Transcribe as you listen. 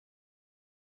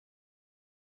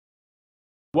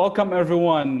Welcome,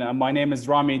 everyone. My name is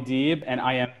Rami Deeb, and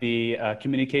I am the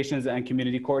Communications and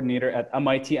Community Coordinator at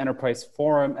MIT Enterprise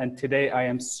Forum. And today I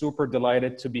am super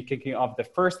delighted to be kicking off the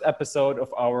first episode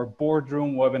of our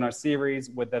boardroom webinar series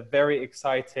with a very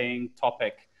exciting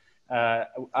topic.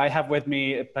 I have with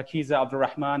me Pakiza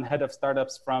Abdulrahman, Head of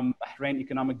Startups from Bahrain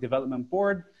Economic Development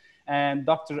Board, and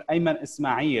Dr. Ayman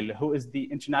Ismail, who is the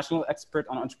International Expert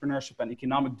on Entrepreneurship and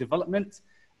Economic Development.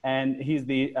 And he's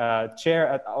the chair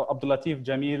at Latif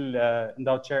Jameel,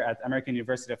 Endowed chair at American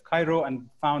University of Cairo and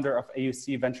founder of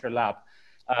AUC Venture Lab.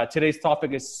 Today's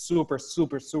topic is super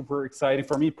exciting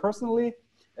for me personally.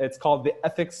 It's called the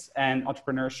ethics and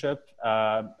entrepreneurship,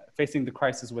 facing the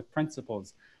crisis with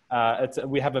principles.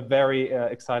 We have a very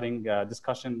exciting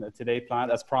discussion today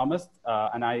planned as promised.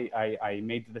 And I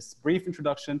made this brief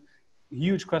introduction.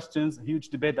 Huge questions, huge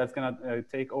debate that's going to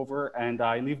take over. And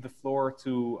I leave the floor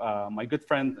to my good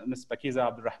friend, Ms. Pakiza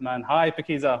Abdulrahman. Hi,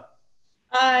 Pakiza.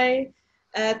 Hi.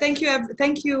 Thank you,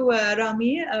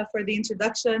 Rami, for the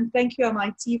introduction. Thank you,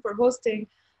 MIT, for hosting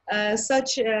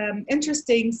such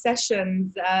interesting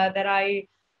sessions that I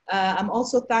am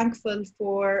also thankful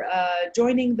for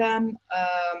joining them,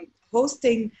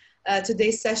 hosting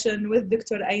today's session with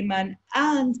Dr. Ayman,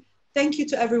 and thank you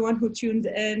to everyone who tuned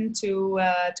in to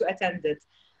attend it.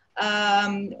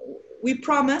 We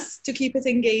promise to keep it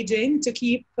engaging,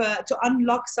 to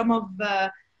unlock some of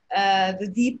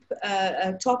the deep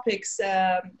topics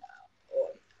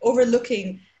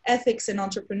overlooking ethics and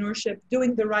entrepreneurship,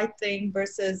 doing the right thing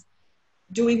versus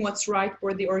doing what's right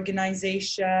for the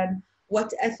organization,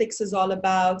 what ethics is all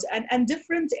about, and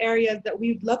different areas that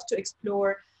we'd love to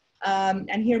explore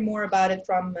and hear more about it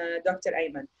from Dr.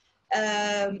 Ayman.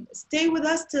 Stay with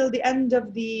us till the end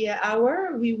of the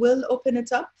hour. We will open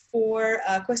it up for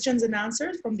questions and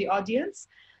answers from the audience,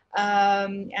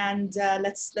 and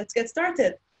let's get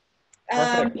started.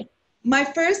 My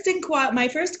first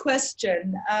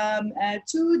question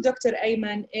to Dr.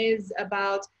 Ayman is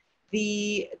about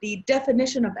the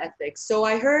definition of ethics. So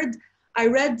I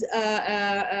read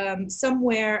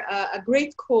somewhere a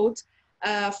great quote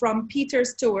from Peter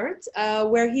Stewart,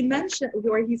 where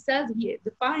he says he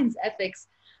defines ethics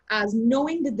as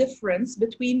knowing the difference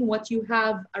between what you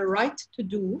have a right to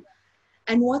do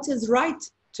and what is right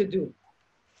to do.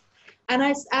 And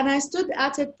I stood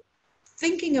at it,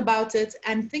 thinking about it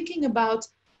and thinking about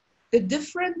the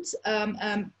different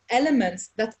elements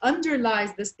that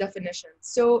underlies this definition.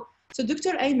 So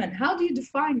Dr. Ayman, how do you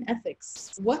define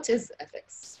ethics? What is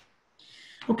ethics?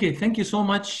 Okay, thank you so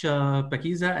much,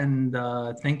 Pakiza, and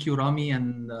thank you, Rami,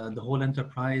 and the whole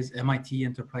MIT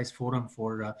Enterprise Forum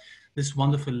for this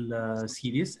wonderful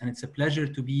series, and it's a pleasure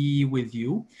to be with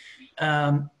you.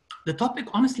 The topic,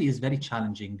 honestly, is very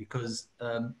challenging because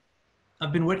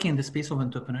I've been working in the space of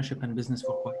entrepreneurship and business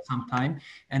for quite some time,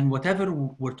 and whatever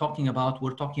we're talking about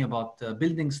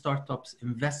building startups,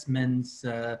 investments,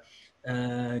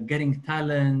 getting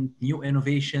talent, new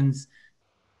innovations.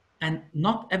 And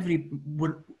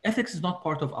ethics is not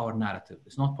part of our narrative.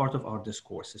 It's not part of our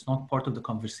discourse. It's not part of the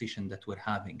conversation that we're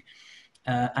having.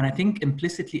 And I think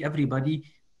implicitly everybody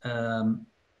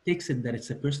takes it that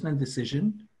it's a personal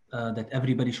decision, that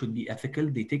everybody should be ethical.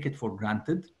 They take it for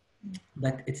granted,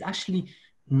 but it's actually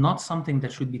not something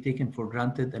that should be taken for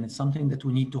granted. And it's something that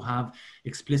we need to have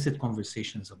explicit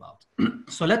conversations about.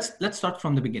 So let's start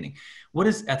from the beginning. What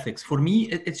is ethics? For me,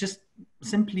 it's just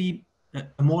simply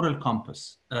a moral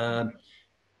compass.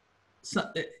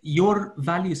 Your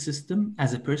value system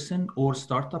as a person or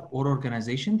startup or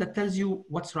organization that tells you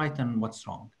what's right and what's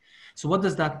wrong. So what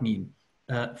does that mean?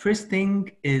 First thing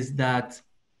is that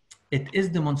it is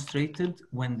demonstrated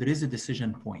when there is a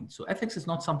decision point. So ethics is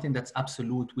not something that's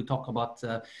absolute. We talk about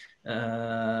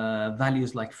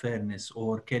values like fairness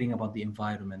or caring about the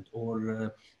environment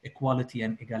or equality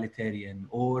and egalitarian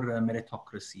or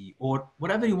meritocracy or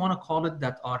whatever you want to call it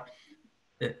that are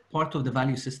part of the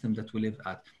value system that we live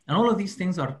at. And all of these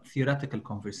things are theoretical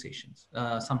conversations.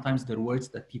 Sometimes they're words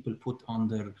that people put on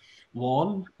their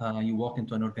wall. You walk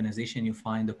into an organization, you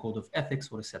find a code of ethics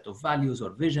or a set of values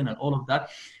or vision and all of that,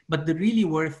 but they're really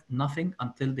worth nothing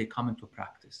until they come into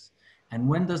practice. And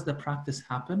when does the practice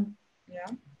happen? Yeah.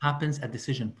 Happens at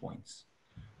decision points.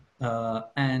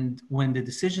 And when the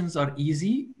decisions are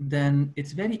easy, then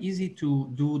it's very easy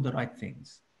to do the right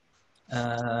things.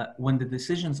 When the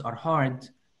decisions are hard,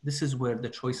 this is where the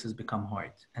choices become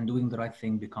hard and doing the right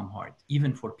thing become hard.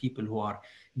 Even for people who are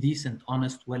decent,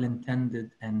 honest,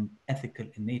 well-intended and ethical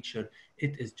in nature,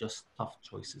 it is just tough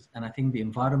choices. And I think the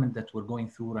environment that we're going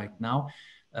through right now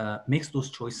make those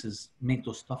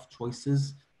tough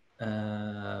choices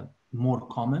more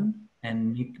common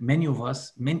and make many of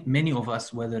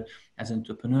us, whether as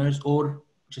entrepreneurs or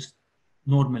just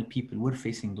normal people. We're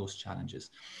facing those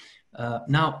challenges.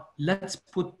 Now, let's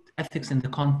put ethics in the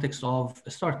context of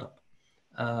a startup.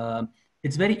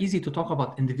 It's very easy to talk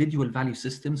about individual value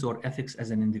systems or ethics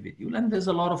as an individual. And there's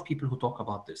a lot of people who talk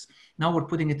about this. Now we're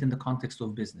putting it in the context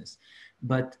of business.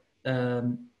 But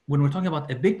when we're talking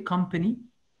about a big company,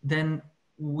 then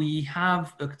we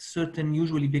have a certain,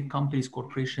 usually big companies,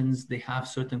 corporations, they have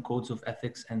certain codes of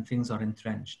ethics and things are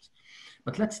entrenched.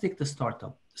 But let's take the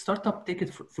startup. Startup, take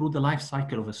it through the life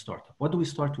cycle of a startup. What do we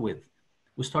start with?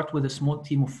 We start with a small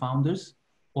team of founders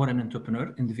or an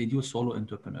entrepreneur, individual solo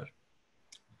entrepreneur.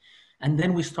 And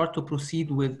then we start to proceed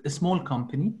with a small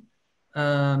company,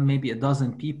 maybe a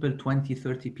dozen people, 20,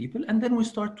 30 people. And then we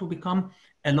start to become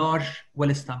a large,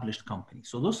 well-established company.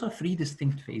 So those are three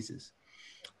distinct phases.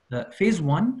 Phase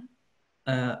one,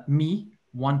 me,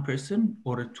 one person,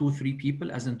 or 2, 3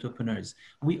 people as entrepreneurs.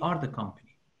 We are the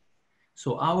company.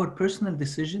 So our personal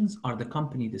decisions are the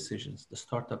company decisions, the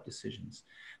startup decisions.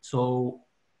 So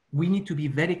we need to be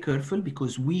very careful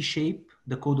because we shape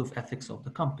the code of ethics of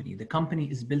the company. The company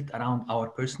is built around our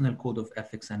personal code of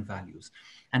ethics and values.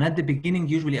 And at the beginning,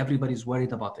 usually everybody's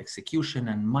worried about execution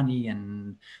and money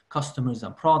and customers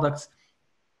and products.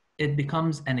 It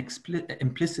becomes an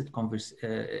implicit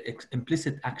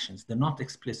actions. They're not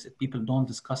explicit. People don't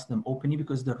discuss them openly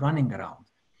because they're running around.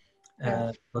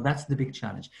 So that's the big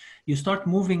challenge. You start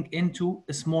moving into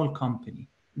a small company.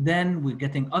 Then we're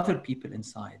getting other people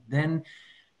inside. Then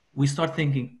we start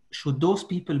thinking, should those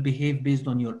people behave based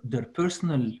on their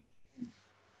personal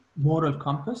moral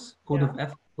compass, code of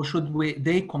ethics, or should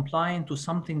they comply into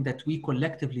something that we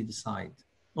collectively decide?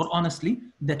 Or honestly,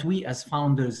 that we as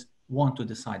founders want to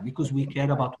decide because we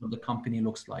care about what the company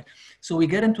looks like. So we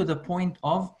get into the point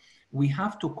of we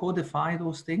have to codify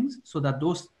those things so that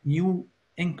those new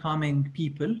incoming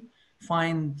people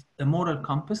find a moral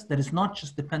compass that is not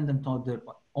just dependent on their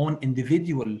own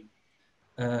individual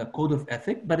code of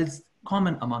ethics, but it's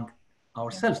common among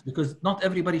ourselves because not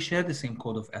everybody share the same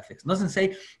code of ethics. It doesn't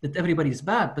say that everybody is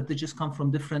bad, but they just come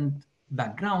from different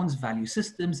backgrounds, value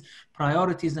systems,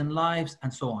 priorities in lives,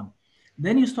 and so on.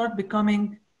 Then you start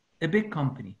becoming a big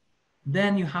company.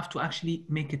 Then you have to actually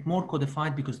make it more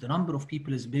codified because the number of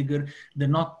people is bigger. They're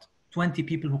not 20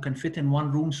 people who can fit in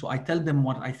one room. So I tell them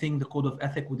what I think the code of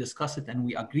ethics, we discuss it and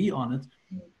we agree on it.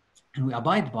 And we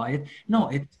abide by it. No,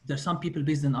 there's some people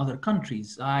based in other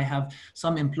countries. I have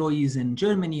some employees in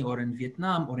Germany or in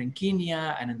Vietnam or in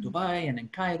Kenya and in Dubai and in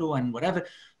Cairo and whatever.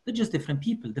 They're just different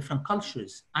people, different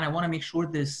cultures. And I want to make sure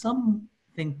there's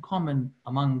something common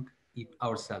among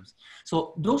ourselves.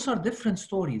 So those are different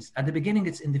stories. At the beginning,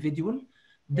 it's individual.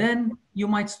 Then you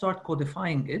might start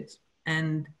codifying it.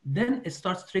 And then it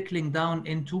starts trickling down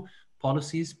into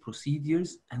policies,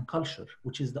 procedures, and culture,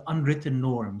 which is the unwritten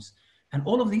norms. And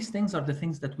all of these things are the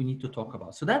things that we need to talk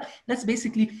about. So that's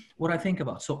basically what I think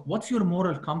about. So what's your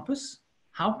moral compass?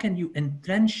 How can you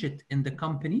entrench it in the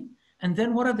company? And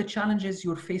then what are the challenges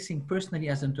you're facing personally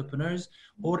as entrepreneurs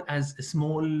or as a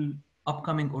small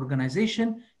upcoming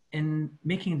organization in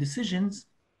making decisions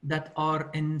that are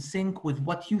in sync with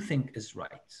what you think is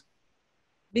right?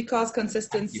 Because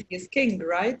consistency is king,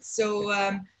 right? So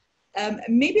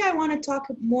maybe I want to talk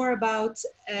more about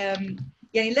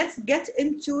let's get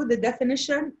into the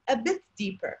definition a bit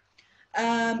deeper.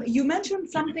 You mentioned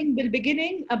something in the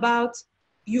beginning about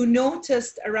you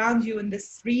noticed around you in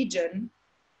this region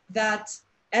that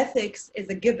ethics is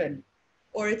a given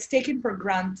or it's taken for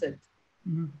granted.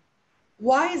 Mm-hmm.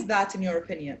 Why is that in your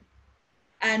opinion?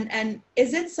 And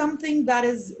is it something that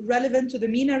is relevant to the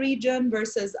MENA region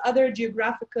versus other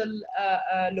geographical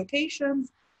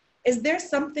locations? Is there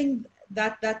something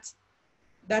that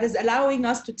is allowing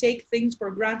us to take things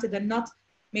for granted and not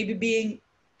maybe being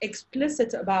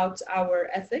explicit about our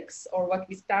ethics or what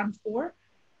we stand for?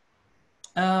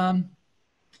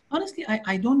 Honestly,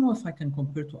 I don't know if I can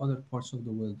compare to other parts of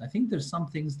the world. I think there's some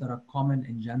things that are common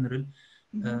in general,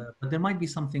 but there might be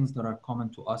some things that are common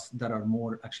to us that are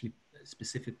more actually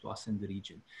specific to us in the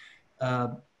region.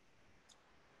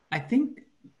 I think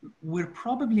we're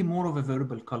probably more of a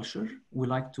verbal culture. We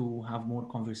like to have more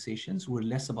conversations. We're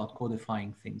less about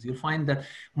codifying things. You'll find that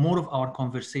more of our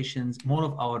conversations, more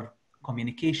of our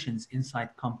communications inside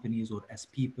companies or as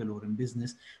people or in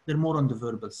business, they're more on the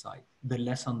verbal side. They're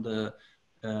less on the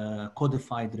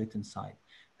codified written side.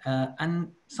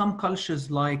 And some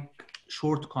cultures like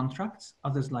short contracts,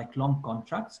 others like long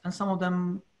contracts, and some of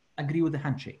them agree with the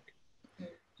handshake.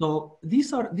 So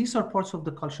these are parts of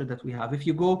the culture that we have. If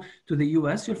you go to the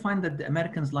US, you'll find that the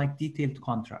Americans like detailed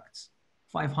contracts,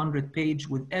 500 page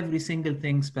with every single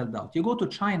thing spelled out. You go to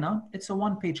China, it's a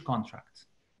 1-page contract.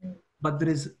 but there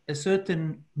is a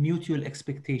certain mutual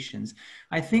expectations.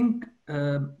 I think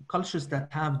cultures that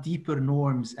have deeper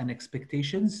norms and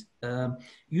expectations,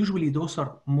 usually those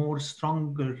are more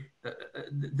stronger,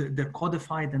 they're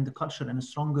codified in the culture in a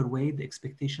stronger way, the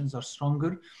expectations are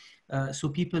stronger. So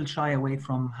people shy away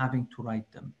from having to write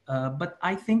them. But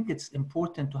I think it's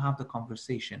important to have the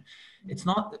conversation. It's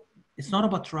not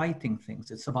about writing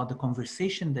things, it's about the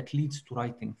conversation that leads to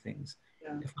writing things.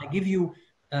 Yeah. If I give you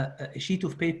a sheet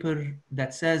of paper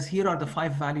that says, here are the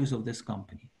 5 values of this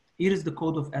company. Here is the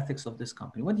code of ethics of this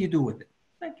company. What do you do with it?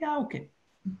 Like, yeah, okay.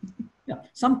 Yeah.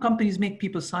 Some companies make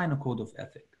people sign a code of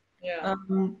ethics. Yeah.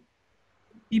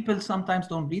 People sometimes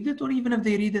don't read it, or even if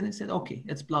they read it, they say, okay,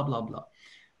 it's blah, blah, blah.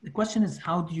 The question is,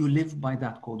 how do you live by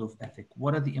that code of ethics?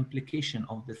 What are the implications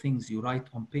of the things you write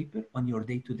on paper on your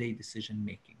day-to-day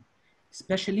decision-making,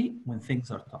 especially when things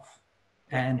are tough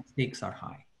and stakes are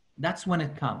high? That's when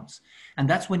it counts. And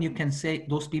that's when you can say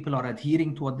those people are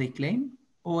adhering to what they claim,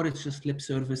 or it's just lip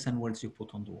service and words you put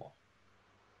on the wall.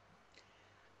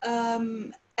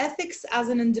 Ethics as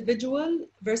an individual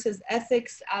versus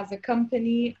ethics as a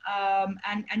company.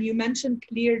 And you mentioned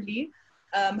clearly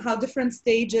how different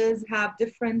stages have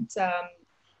different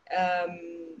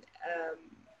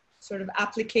sort of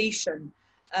application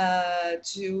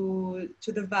to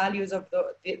the values of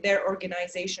their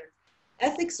organization.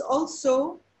 Ethics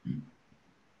also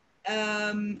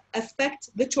affect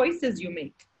the choices you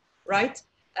make, right?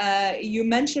 You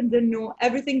mentioned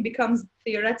everything becomes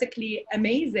theoretically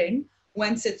amazing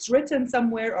once it's written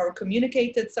somewhere or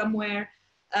communicated somewhere,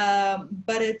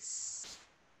 but it's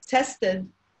tested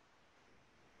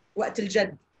وقت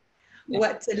الجد.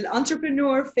 What an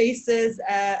entrepreneur faces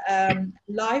a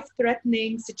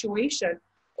life-threatening situation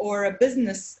or a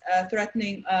business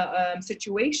threatening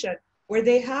situation where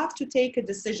they have to take a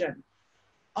decision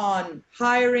on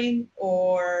hiring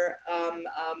or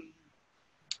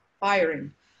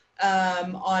firing,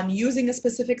 on using a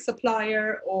specific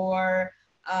supplier or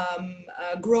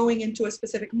growing into a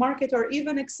specific market, or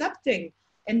even accepting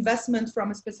investment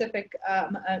from a specific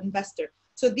investor.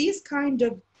 So these kind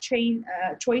of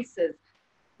choices,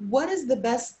 what is the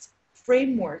best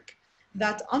framework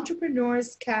that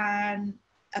entrepreneurs can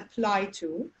apply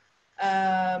to,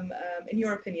 in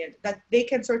your opinion, that they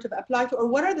can sort of apply to, or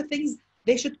what are the things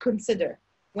they should consider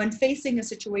when facing a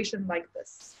situation like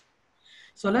this?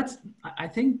 So I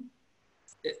think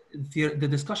the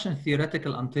discussion is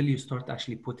theoretical until you start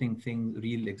actually putting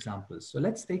real examples. So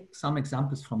let's take some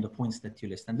examples from the points that you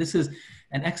list. And this is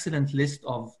an excellent list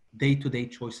of day-to-day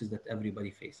choices that everybody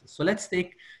faces. So let's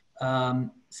take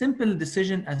simple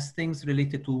decision as things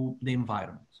related to the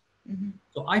environment. Mm-hmm.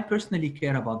 So I personally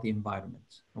care about the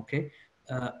environment, okay?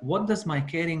 What does my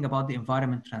caring about the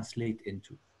environment translate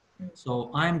into? So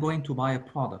I'm going to buy a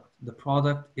product. The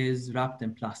product is wrapped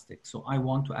in plastic. So I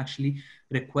want to actually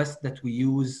request that we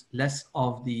use less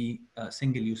of the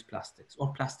single-use plastics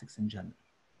or plastics in general.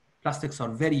 Plastics are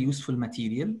very useful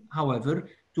material. However,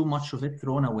 too much of it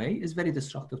thrown away is very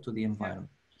destructive to the environment.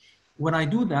 When I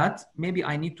do that, maybe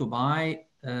I need to buy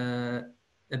a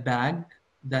bag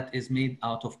that is made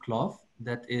out of cloth,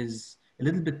 that is a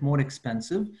little bit more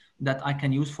expensive, that I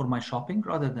can use for my shopping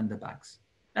rather than the bags.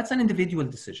 That's an individual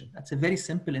decision. That's a very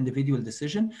simple individual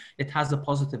decision. It has a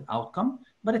positive outcome,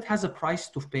 but it has a price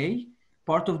to pay.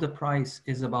 Part of the price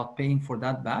is about paying for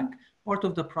that bag. Part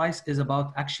of the price is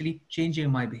about actually changing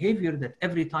my behavior, that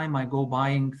every time I go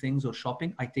buying things or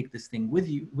shopping, I take this thing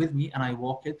with me and I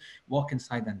walk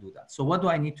inside and do that. So what do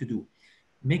I need to do?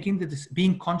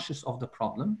 Being conscious of the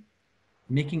problem,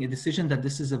 making a decision that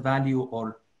this is a value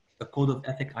or a code of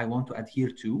ethic I want to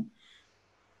adhere to,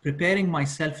 preparing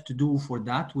myself to do for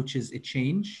that, which is a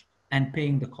change, and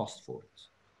paying the cost for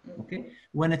it, okay?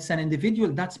 When it's an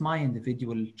individual, that's my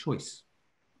individual choice.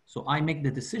 So I make the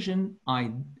decision,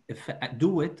 if I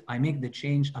do it, I make the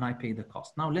change, and I pay the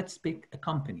cost. Now let's pick a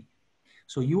company.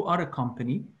 So you are a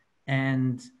company,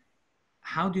 and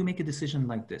how do you make a decision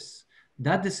like this?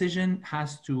 That decision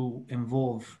has to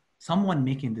involve someone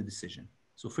making the decision.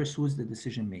 So first, who is the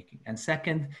decision making? And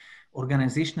second,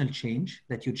 organizational change,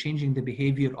 that you're changing the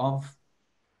behavior of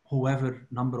whoever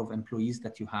number of employees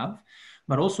that you have,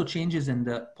 but also changes in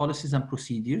the policies and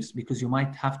procedures, because you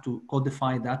might have to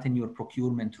codify that in your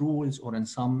procurement rules or in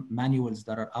some manuals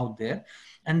that are out there.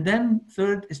 And then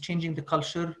third is changing the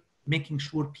culture, making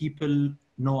sure people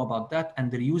know about that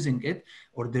and they're using it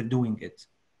or they're doing it.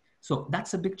 So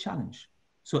that's a big challenge.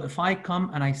 So if I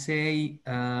come and I say,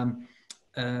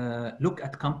 look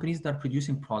at companies that are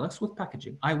producing products with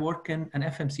packaging. I work in an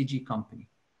FMCG company,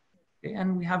 okay?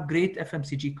 And we have great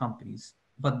FMCG companies,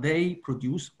 but they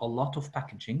produce a lot of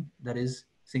packaging that is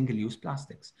single-use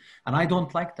plastics. And I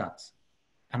don't like that.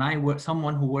 And I work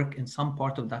someone who work in some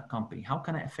part of that company. How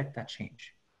can I affect that change?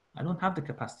 I don't have the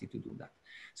capacity to do that.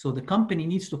 So the company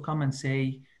needs to come and say,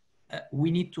 we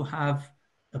need to have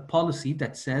a policy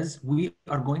that says we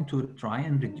are going to try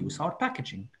and reduce our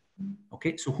packaging.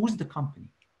 Okay, so who's the company?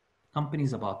 Company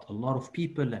is about a lot of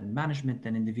people and management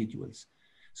and individuals.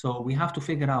 So we have to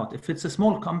figure out if it's a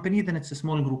small company, then it's a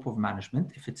small group of management.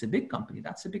 If it's a big company,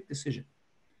 that's a big decision.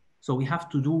 So we have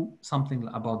to do something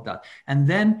about that. And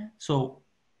then, so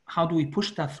how do we push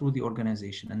that through the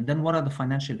organization? And then what are the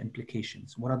financial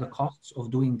implications? What are the costs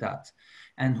of doing that?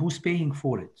 And who's paying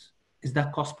for it? Is that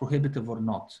cost prohibitive or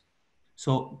not?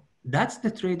 So that's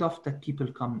the trade-off that people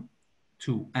come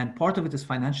to. And part of it is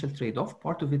financial trade-off.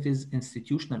 Part of it is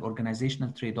institutional,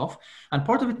 organizational trade-off. And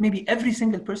part of it, maybe every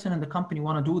single person in the company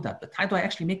want to do that. But how do I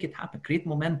actually make it happen? Create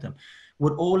momentum.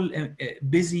 We're all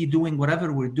busy doing whatever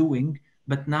we're doing,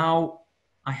 but now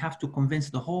I have to convince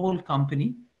the whole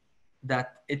company that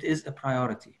it is a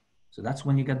priority. So that's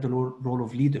when you get the role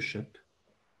of leadership,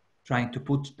 trying to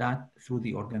put that through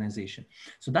the organization.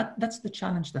 So that's the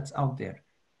challenge that's out there.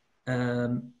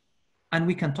 And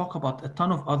we can talk about a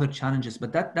ton of other challenges,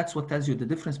 but that's what tells you the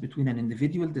difference between an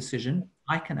individual decision,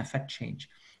 I can affect change,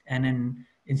 and an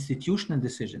institutional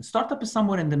decision. Startup is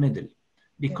somewhere in the middle,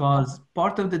 because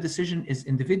part of the decision is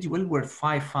individual. We're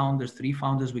 5 founders, 3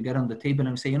 founders, we get on the table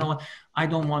and we say, you know what, I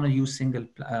don't want to use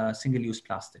single-use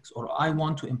plastics, or I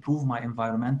want to improve my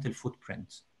environmental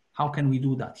footprint. How can we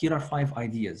do that? Here are 5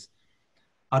 ideas.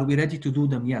 Are we ready to do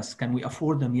them? Yes. Can we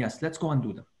afford them? Yes. Let's go and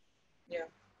do them. Yeah.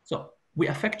 So we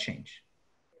affect change.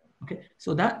 Okay.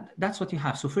 So that's what you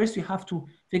have. So first you have to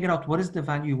figure out what is the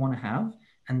value you want to have,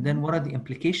 and then what are the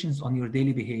implications on your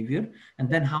daily behavior, and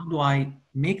then how do I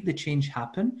make the change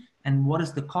happen, and what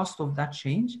is the cost of that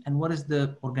change, and what is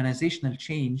the organizational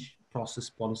change process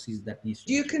policies that needs to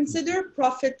do you consider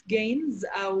profit gains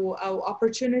or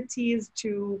opportunities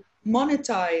to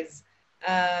monetize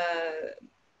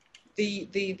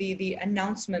the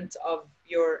announcement of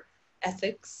your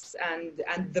ethics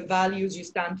and the values you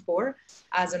stand for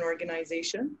as an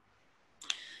organization?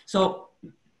 So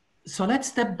let's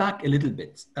step back a little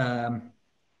bit.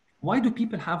 Why do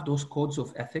people have those codes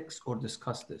of ethics or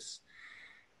discuss this?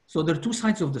 So there are 2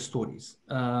 sides of the stories.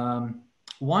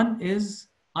 One is,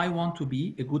 I want to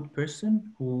be a good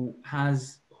person who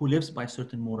lives by a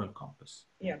certain moral compass.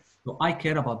 Yes. So I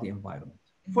care about the environment,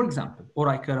 for example, or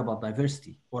I care about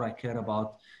diversity, or I care about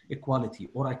equality,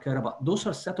 or I care about, those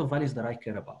are a set of values that I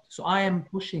care about. So I am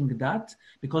pushing that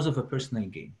because of a personal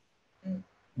gain.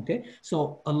 Okay,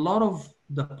 so a lot of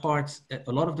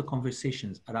the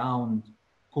conversations around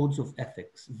codes of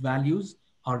ethics, values,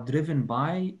 are driven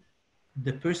by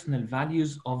the personal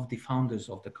values of the founders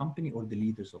of the company or the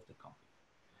leaders of the company.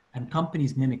 And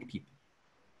companies mimic people.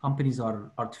 Companies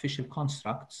are artificial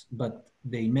constructs, but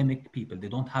they mimic people. They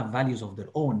don't have values of their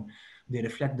own. They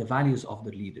reflect the values of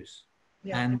their leaders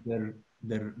and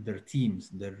their teams,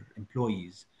 their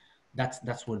employees.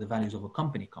 That's where the values of a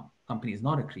company come. Company is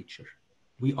not a creature.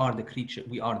 We are the creature.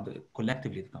 We are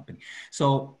collectively the company.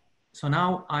 So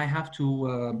now I have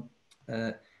to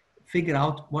figure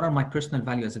out what are my personal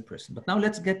values as a person. But now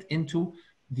let's get into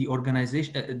the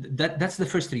organization. That's the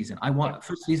first reason.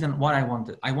 First reason why I want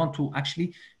it. I want to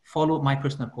actually follow my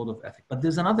personal code of ethics. But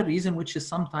there's another reason, which is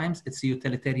sometimes it's a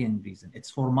utilitarian reason.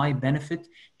 It's for my benefit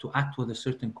to act with a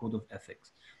certain code of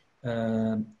ethics.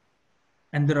 And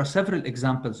there are several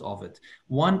examples of it.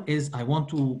 One is I want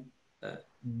to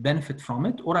benefit from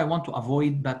it, or I want to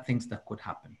avoid bad things that could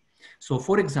happen. So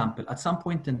for example, at some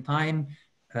point in time,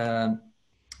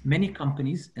 many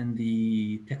companies in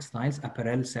the textiles,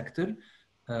 apparel sector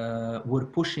were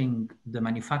pushing the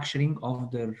manufacturing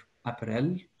of their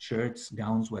apparel, shirts,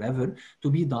 gowns, whatever, to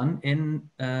be done in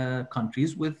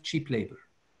countries with cheap labor.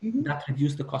 That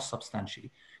reduced the cost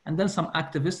substantially. And then some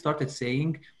activists started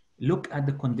saying, look at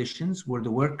the conditions where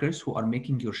the workers who are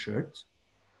making your shirt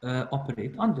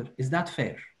operate under. Is that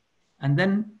fair? And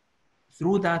then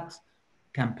through that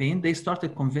campaign, they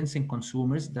started convincing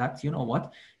consumers that, you know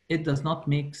what, it does not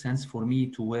make sense for me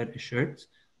to wear a shirt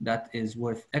that is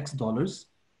worth X dollars.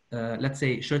 Let's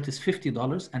say a shirt is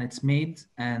 $50 and it's made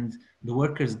and the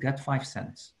workers get 5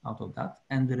 cents out of that.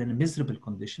 And they're in miserable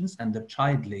conditions and their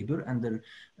child labor and their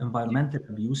environmental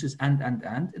abuses and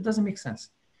it doesn't make sense.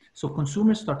 So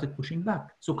consumers started pushing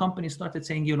back. So companies started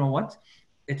saying, you know what,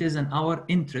 it is in our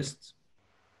interest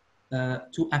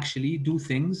to actually do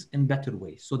things in better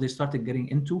ways. So they started getting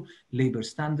into labor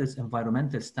standards,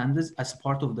 environmental standards as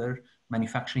part of their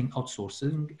manufacturing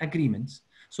outsourcing agreements.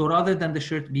 So rather than the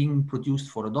shirt being produced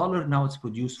for $1, now it's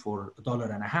produced for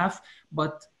 $1.50,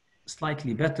 but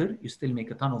slightly better. You still make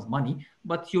a ton of money,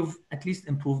 but you've at least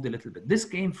improved a little bit. This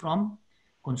came from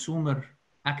consumer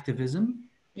activism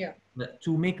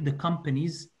to make the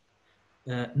companies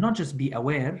not just be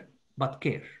aware, but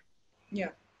care. Yeah.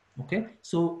 Okay.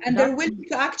 So and they're willing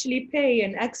to actually pay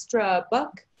an extra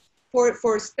buck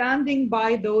for standing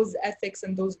by those ethics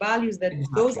and those values that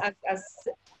those as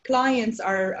clients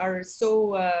are so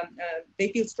they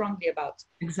feel strongly about.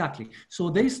 Exactly.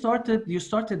 So you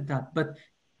started that, but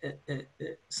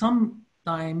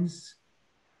sometimes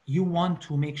you want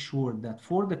to make sure that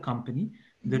for the company,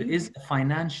 there is a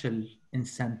financial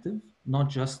incentive, not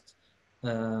just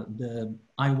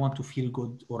I want to feel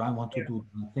good or I want to do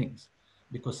things,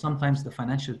 because sometimes the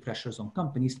financial pressures on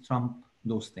companies trump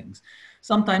those things.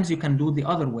 Sometimes you can do the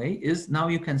other way, is now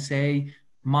you can say,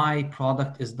 my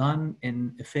product is done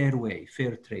in a fair way,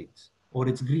 fair trade, or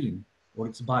it's green, or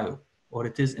it's bio, or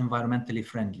it is environmentally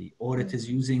friendly, or it is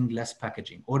using less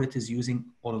packaging, or it is using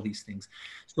all of these things.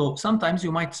 So sometimes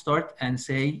you might start and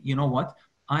say, you know what,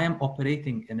 I am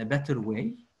operating in a better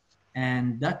way,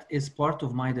 and that is part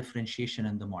of my differentiation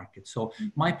in the market. So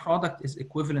my product is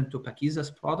equivalent to Pakiza's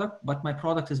product, but my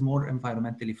product is more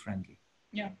environmentally friendly.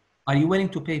 Yeah. Are you willing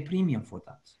to pay premium for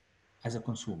that as a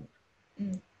consumer?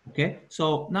 Okay,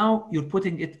 so now you're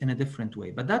putting it in a different way,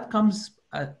 but that comes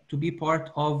to be part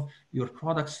of your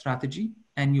product strategy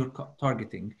and your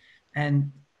targeting.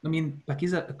 And I mean,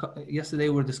 Pakiza, yesterday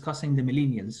we were discussing the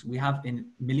millennials. We have in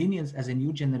millennials as a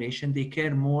new generation, they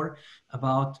care more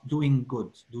about doing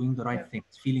good, doing the right things,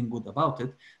 feeling good about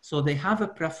it. So they have a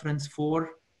preference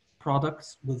for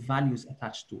products with values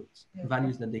attached to it,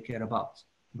 values that they care about.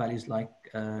 Values like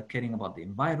caring about the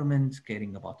environment,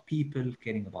 caring about people,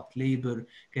 caring about labor,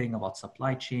 caring about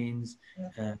supply chains,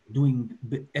 doing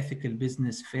ethical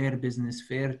business, fair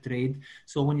trade.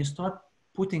 So when you start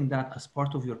putting that as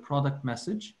part of your product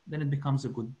message, then it becomes a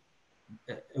good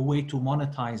a way to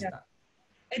monetize that.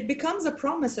 It becomes a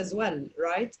promise as well,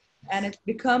 right? And it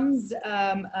becomes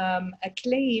a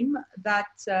claim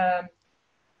that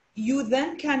you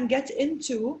then can get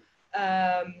into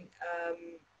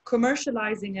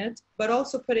commercializing it, but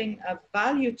also putting a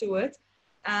value to it,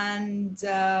 and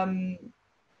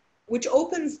which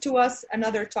opens to us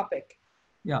another topic.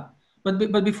 Yeah, but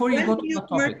before you go to that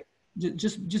topic,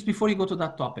 just before you go to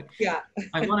that topic,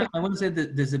 I want to say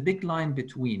that there's a big line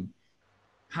between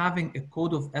having a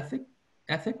code of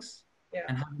ethics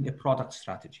and having a product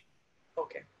strategy.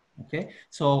 Okay.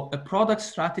 So a product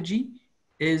strategy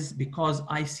is because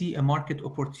I see a market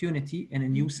opportunity in a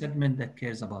new segment that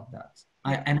cares about that.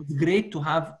 And it's great to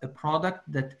have a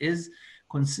product that is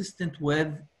consistent with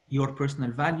your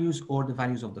personal values or the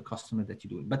values of the customer that you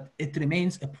do. But it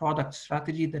remains a product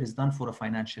strategy that is done for a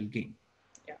financial gain,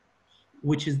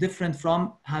 which is different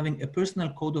from having a personal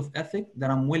code of ethic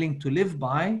that I'm willing to live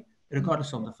by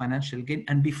regardless of the financial gain.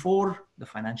 And before the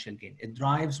financial gain, it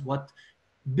drives what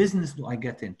business do I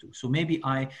get into. So maybe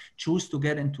I choose to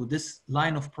get into this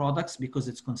line of products because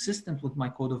it's consistent with my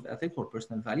code of ethics or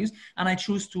personal values, and I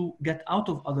choose to get out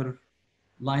of other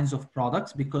lines of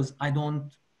products because I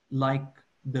don't like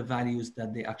the values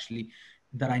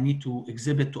that I need to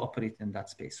exhibit to operate in that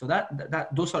space. So that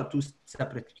those are two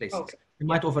separate places. It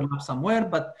might overlap somewhere,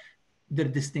 but they're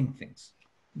distinct things.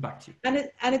 Back to you.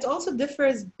 And it also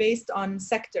differs based on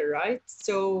sector, right?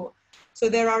 So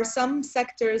there are some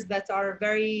sectors that are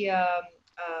very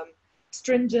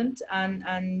stringent,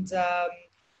 and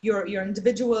your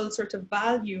individual sort of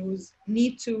values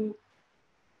need to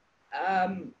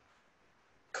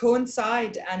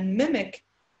coincide and mimic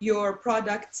your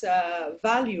product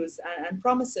values and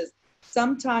promises.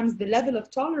 Sometimes the level of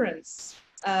tolerance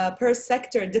per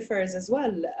sector differs as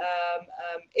well.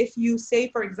 If you say,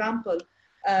 for example,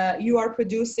 you are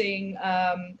producing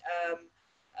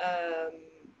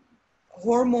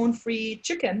hormone-free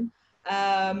chicken,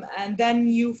 and then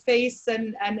you face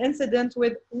an incident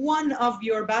with one of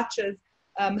your batches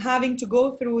having to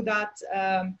go through that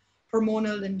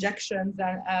hormonal injections,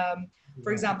 and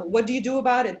for example, what do you do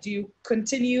about it? Do you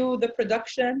continue the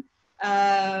production?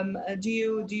 Do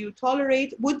you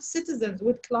tolerate, would citizens,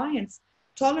 would clients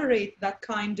tolerate that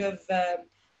kind of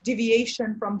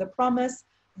deviation from the promise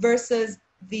versus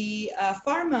the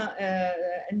pharma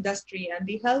industry and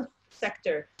the health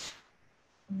sector?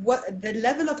 What the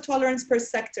level of tolerance per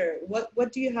sector?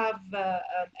 What do you have,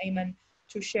 Ayman,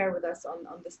 to share with us on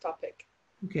this topic?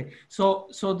 Okay, so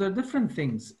there are different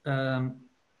things.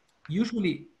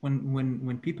 Usually,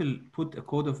 when people put a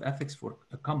code of ethics for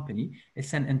a company,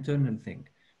 it's an internal thing.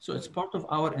 So it's part of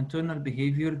our internal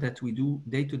behavior that we do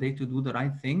day to day to do the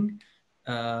right thing.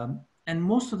 And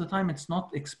most of the time, it's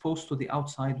not exposed to the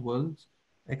outside world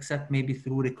except maybe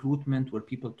through recruitment where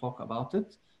people talk about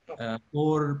it, Okay.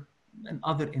 or in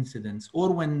other incidents,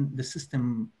 or when the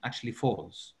system actually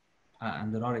falls.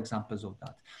 And there are examples of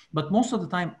that. But most of the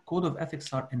time, code of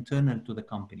ethics are internal to the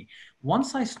company.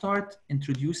 Once I start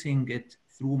introducing it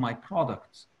through my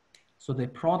product, so the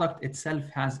product itself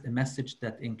has a message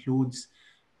that includes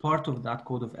part of that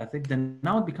code of ethics, then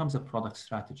now it becomes a product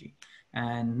strategy.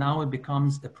 And now it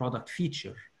becomes a product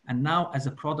feature. And now as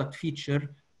a product feature,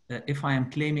 if I am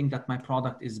claiming that my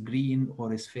product is green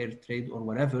or is fair trade or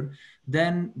whatever,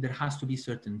 then there has to be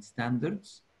certain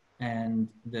standards, and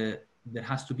there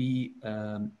has to be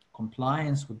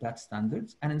compliance with that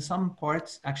standards. And in some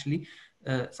parts, actually,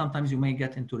 sometimes you may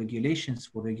get into regulations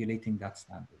for regulating that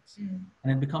standards.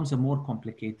 And it becomes a more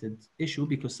complicated issue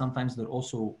because sometimes there are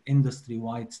also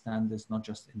industry-wide standards, not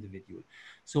just individual.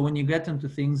 So when you get into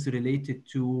things related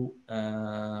to,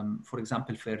 for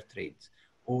example, fair trade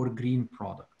or green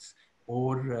products,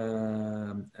 or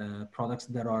products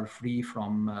that are free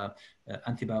from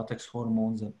antibiotics,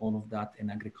 hormones, and all of that in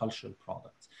agricultural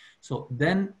products. So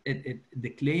then the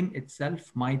claim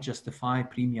itself might justify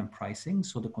premium pricing.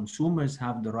 So the consumers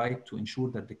have the right to ensure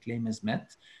that the claim is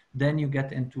met. Then you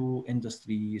get into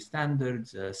industry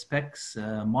standards, specs,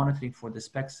 monitoring for the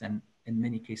specs, and in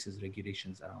many cases,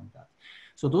 regulations around that.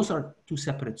 So those are two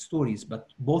separate stories, but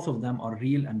both of them are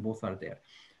real and both are there.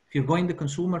 If you're going the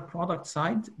consumer product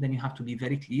side, then you have to be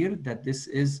very clear that this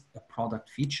is a product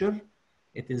feature.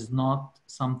 It is not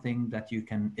something that you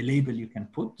can, a label you can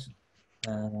put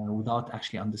without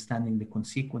actually understanding the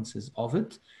consequences of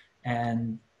it.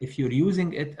 And if you're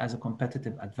using it as a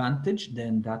competitive advantage,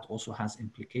 then that also has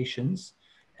implications.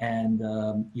 And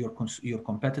your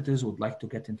competitors would like to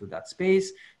get into that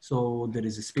space. So there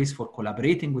is a space for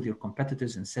collaborating with your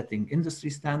competitors and setting industry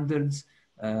standards.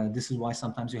 This is why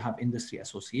sometimes you have industry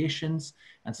associations,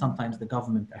 and sometimes the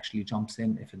government actually jumps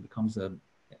in if it becomes a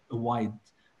wide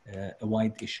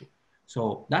issue.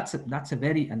 So that's a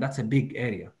big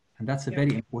area, and that's a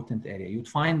very important area. You'd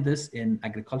find this in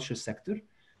agriculture sector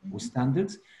with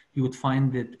standards. You would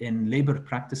find it in labor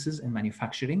practices in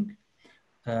manufacturing.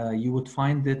 You would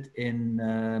find it in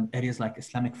areas like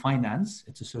Islamic finance.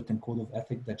 It's a certain code of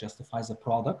ethics that justifies a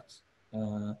product.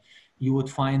 You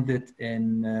would find it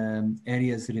in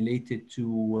areas related to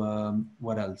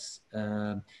what else?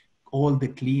 All the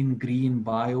clean, green,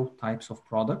 bio types of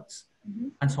products,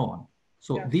 and so on.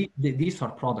 So these are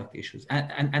product issues.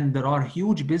 And there are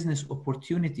huge business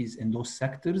opportunities in those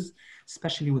sectors,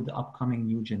 especially with the upcoming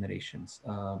new generations.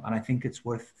 And I think it's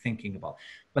worth thinking about.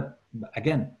 But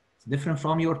again, it's different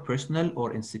from your personal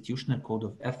or institutional code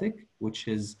of ethic, which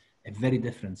is a very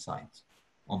different side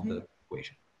of the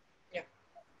equation. Yeah,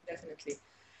 definitely.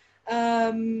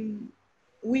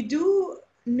 We do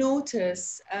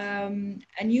notice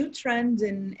a new trend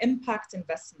in impact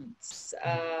investments,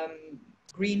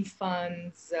 green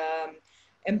funds,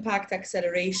 impact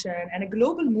acceleration, and a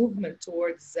global movement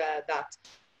towards that.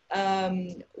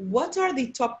 What are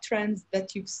the top trends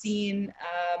that you've seen?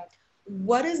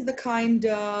 What is the kind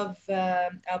of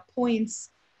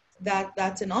points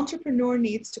that an entrepreneur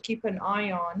needs to keep an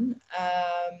eye on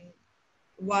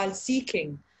while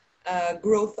seeking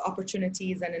growth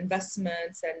opportunities and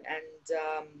investments and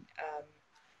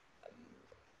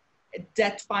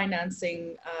debt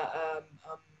financing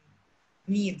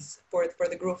needs for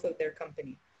the growth of their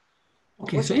company?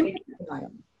 Okay, so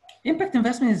impact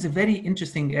investment is a very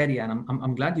interesting area, and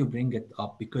I'm glad you bring it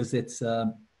up because it's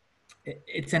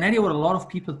an area where a lot of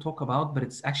people talk about, but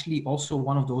it's actually also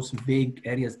one of those vague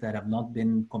areas that have not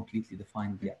been completely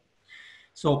defined yet.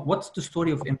 So what's the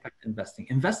story of impact investing?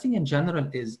 Investing in general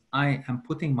is I am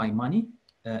putting my money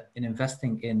in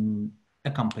investing in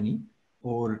a company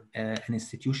or an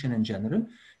institution in general,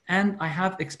 and I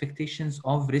have expectations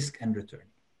of risk and return.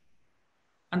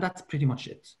 And that's pretty much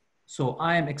it. So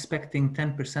I am expecting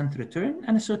 10% return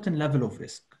and a certain level of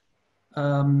risk.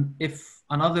 If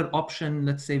another option,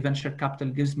 let's say venture capital,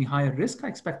 gives me higher risk, I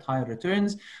expect higher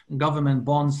returns. Government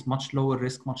bonds, much lower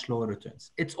risk, much lower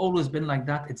returns. It's always been like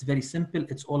that. It's very simple.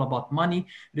 It's all about money,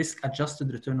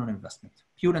 risk-adjusted return on investment.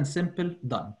 Pure and simple,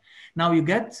 done. Now you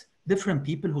get different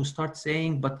people who start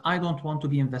saying, but I don't want to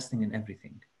be investing in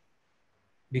everything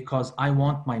because I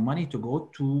want my money to go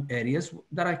to areas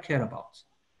that I care about.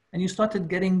 And you started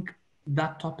getting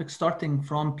that topic starting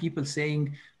from people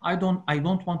saying, I don't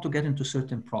want to get into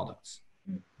certain products.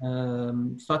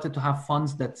 Started to have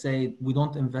funds that say, we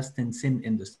don't invest in sin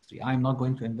industry. I'm not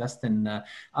going to invest in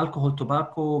alcohol,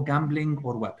 tobacco, gambling,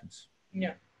 or weapons.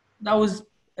 Yeah. That was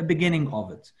a beginning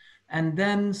of it. And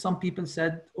then some people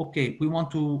said, okay, we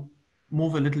want to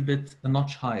move a little bit a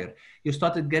notch higher. You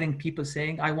started getting people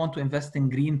saying, I want to invest in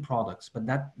green products, but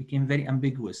that became very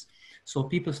ambiguous. So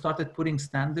people started putting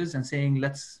standards and saying,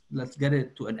 let's get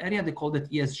it to an area. They called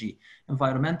it ESG,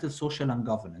 environmental, social, and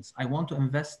governance. I want to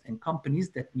invest in companies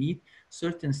that meet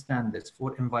certain standards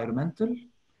for environmental,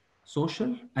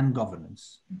 social, and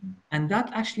governance. And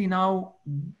that actually now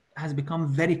has become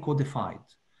very codified.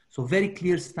 So very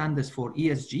clear standards for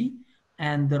ESG.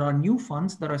 And there are new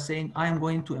funds that are saying, I am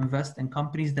going to invest in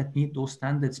companies that meet those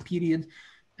standards, period.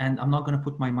 And I'm not going to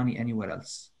put my money anywhere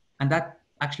else. And that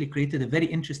actually created a very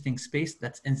interesting space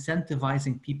that's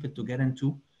incentivizing people to get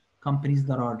into companies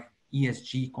that are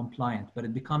ESG compliant, but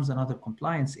it becomes another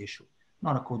compliance issue,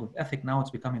 not a code of ethic. Now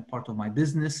it's becoming part of my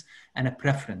business and a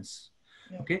preference.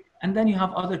 Okay. And then you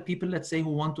have other people, let's say, who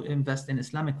want to invest in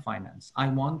Islamic finance. I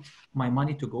want my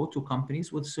money to go to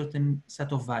companies with certain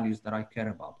set of values that I care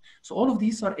about. So all of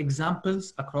these are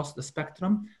examples across the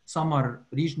spectrum. Some are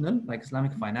regional, like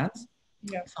Islamic finance.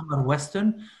 Some are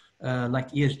Western,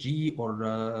 like ESG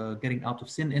or getting out of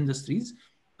sin industries.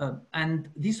 And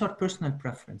these are personal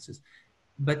preferences.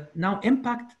 But now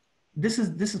impact, this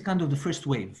is kind of the first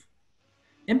wave.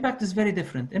 Impact is very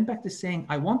different. Impact is saying,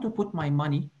 I want to put my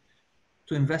money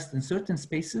to invest in certain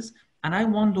spaces, and I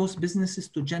want those businesses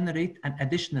to generate an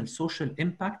additional social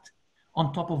impact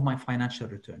on top of my financial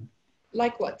return.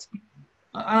 Like what?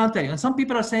 I'll tell you. And some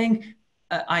people are saying,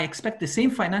 I expect the same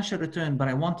financial return, but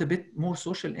I want a bit more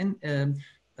social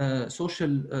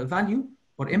value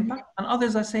or impact. And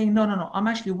others are saying, no, I'm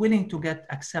actually willing to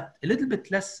accept a little bit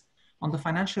less on the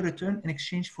financial return in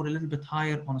exchange for a little bit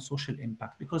higher on a social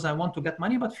impact, because I want to get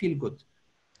money but feel good.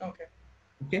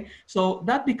 Okay, so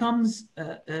that becomes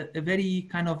a very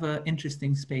kind of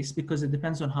interesting space, because it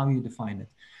depends on how you define it.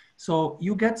 So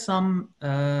you get some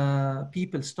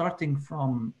people starting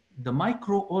from the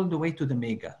micro all the way to the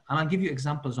mega. And I'll give you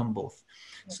examples on both.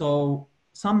 So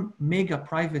some mega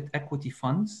private equity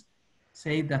funds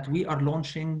say that we are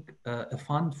launching a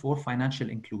fund for financial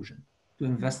inclusion to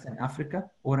invest in Africa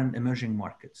or in emerging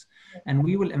markets. And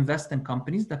we will invest in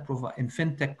companies that provide, in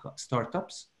fintech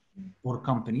startups, or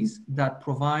companies that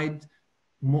provide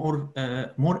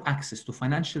more access to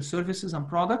financial services and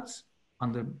products,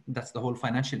 that's the whole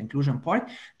financial inclusion part,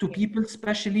 to people,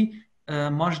 especially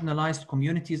marginalized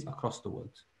communities across the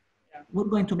world.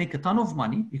 We're going to make a ton of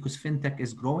money because fintech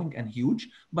is growing and huge,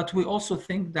 but we also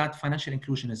think that financial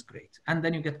inclusion is great. And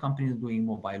then you get companies doing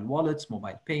mobile wallets,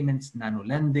 mobile payments, nano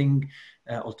lending,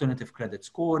 alternative credit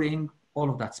scoring, all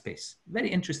of that space. Very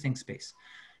interesting space.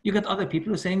 You get other people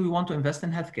who are saying we want to invest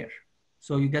in healthcare.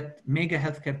 So you get mega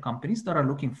healthcare companies that are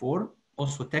looking for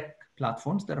also tech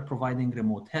platforms that are providing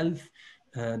remote health,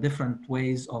 different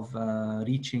ways of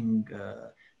reaching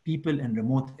people in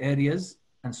remote areas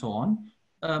and so on.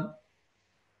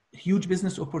 Huge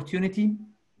business opportunity,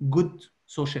 good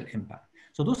social impact.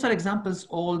 So those are examples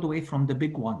all the way from the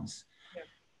big ones.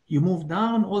 You move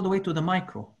down all the way to the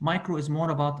micro. Micro is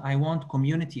more about, I want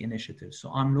community initiatives. So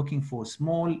I'm looking for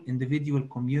small individual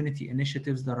community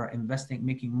initiatives that are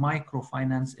making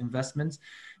microfinance investments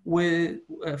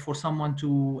for someone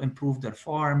to improve their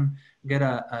farm,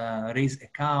 raise a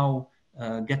cow,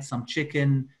 get some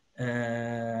chicken,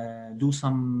 do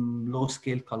some low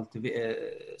scale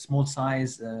small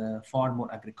size farm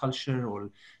or agriculture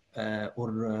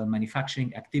or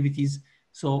manufacturing activities.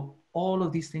 So all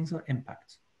of these things are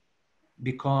impact,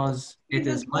 because it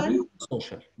is money,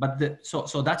 social. But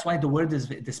so that's why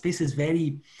the space is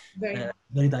very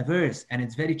diverse, and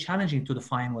it's very challenging to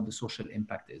define what the social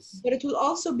impact is. But it will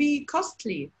also be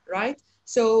costly, right?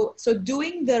 So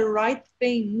doing the right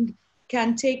thing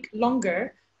can take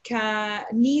longer,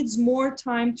 needs more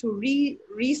time to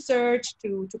research,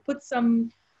 to put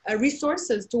some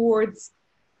resources towards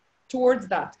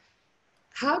that.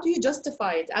 How do you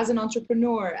justify it as an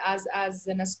entrepreneur, as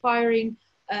an aspiring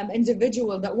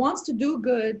individual that wants to do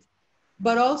good,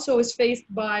 but also is faced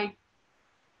by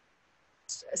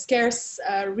scarce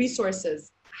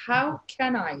resources? How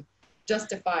can I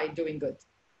justify doing good?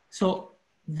 So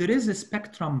there is a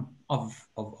spectrum of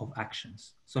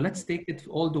actions. So let's take it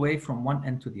all the way from one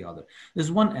end to the other.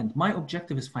 There's one end. My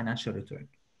objective is financial return.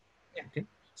 Okay.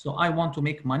 So I want to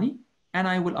make money and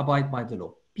I will abide by the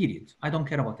law, period. I don't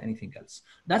care about anything else.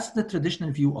 That's the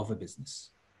traditional view of a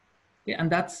business. Okay. And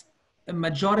that's a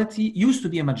majority, used to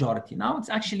be a majority. Now it's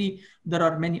actually, there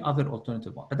are many other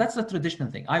alternative ones, but that's the traditional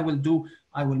thing. I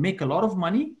will make a lot of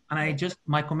money and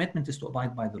my commitment is to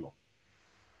abide by the law.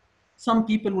 Some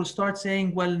people will start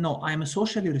saying, well, no, I'm a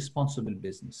socially responsible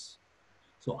business.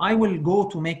 So I will go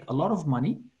to make a lot of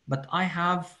money, but I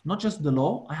have not just the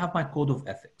law, I have my code of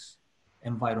ethics,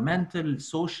 environmental,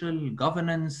 social,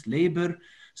 governance, labor.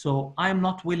 So I'm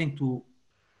not willing to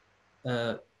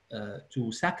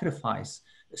sacrifice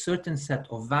a certain set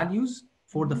of values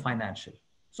for the financial.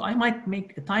 So I might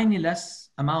make a tiny less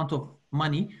amount of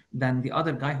money than the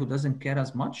other guy who doesn't care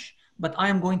as much, but I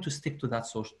am going to stick to that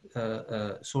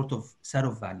sort of set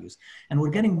of values. And we're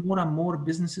getting more and more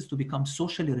businesses to become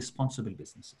socially responsible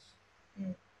businesses.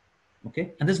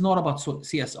 Okay, and this is not about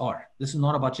CSR. This is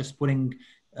not about just putting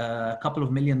a couple of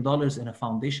 $1 million in a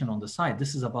foundation on the side.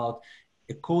 This is about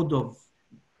a code of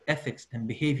ethics and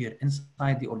behavior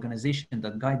inside the organization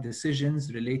that guide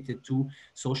decisions related to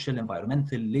social,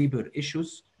 environmental, labor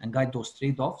issues, and guide those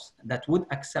trade-offs that would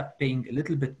accept paying a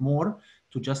little bit more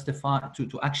to justify,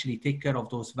 to actually take care of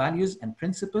those values and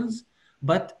principles,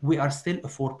 but we are still a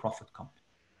for-profit company.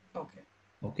 Okay.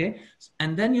 Okay,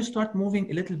 and then you start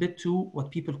moving a little bit to what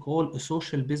people call a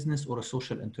social business or a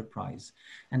social enterprise.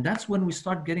 And that's when we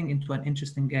start getting into an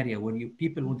interesting area where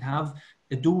people would have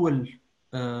a dual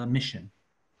mission.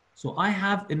 So I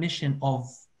have a mission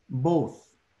of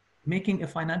both making a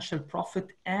financial profit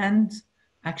and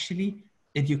actually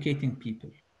educating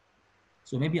people.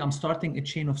 So maybe I'm starting a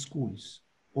chain of schools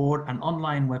or an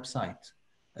online website,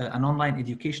 an online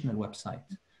educational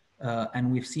website.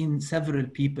 And we've seen several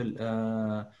people,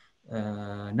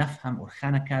 Nafham or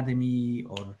Khan Academy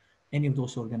or any of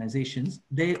those organizations,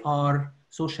 they are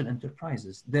social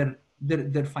enterprises.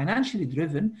 They're financially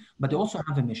driven, but they also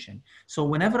have a mission. So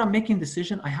whenever I'm making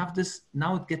decision, I have this,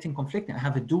 now it's getting conflicting. I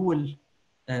have a dual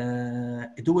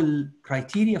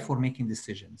criteria for making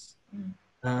decisions.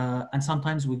 And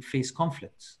sometimes we face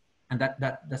conflicts. And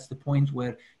that's the point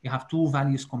where you have two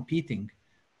values competing.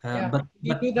 But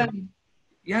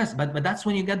yes, but that's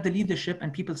when you get the leadership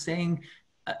and people saying,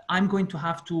 I'm going to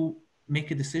have to make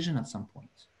a decision at some point.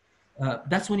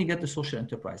 That's when you get the social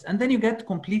enterprise. And then you get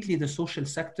completely the social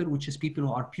sector, which is people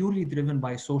who are purely driven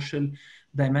by social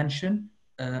dimension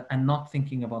and not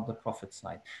thinking about the profit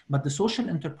side. But the social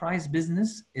enterprise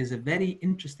business is a very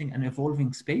interesting and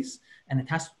evolving space. And it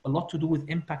has a lot to do with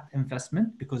impact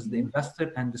investment because the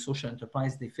investor and the social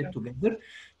enterprise, they fit together.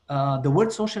 The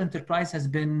word social enterprise has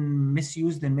been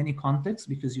misused in many contexts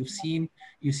because you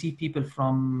see people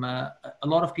from, a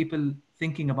lot of people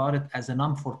thinking about it as a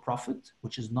non-for-profit,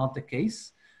 which is not the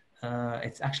case.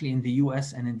 It's actually in the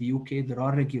US and in the UK, there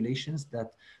are regulations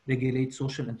that regulate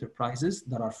social enterprises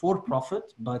that are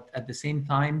for-profit, but at the same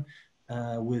time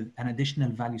with an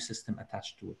additional value system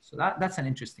attached to it. So that's an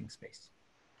interesting space.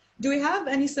 Do we have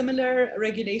any similar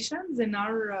regulations in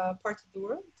our part of the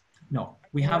world? No,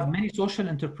 we have many social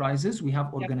enterprises. We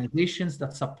have organizations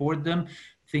that support them.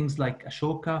 Things like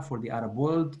Ashoka for the Arab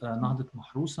world, Nahdat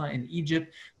Mahrusa in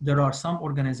Egypt. There are some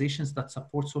organizations that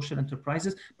support social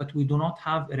enterprises, but we do not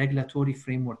have a regulatory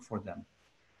framework for them.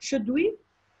 Should we?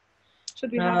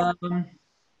 Should we have?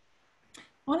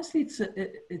 Honestly,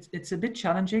 it's a bit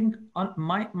challenging.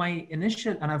 My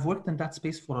initial, and I've worked in that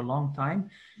space for a long time,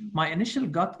 my initial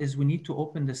gut is we need to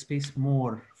open the space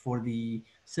more for the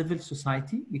civil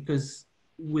society, because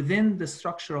within the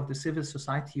structure of the civil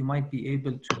society, you might be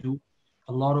able to do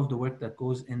a lot of the work that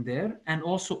goes in there, and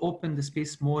also open the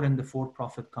space more in the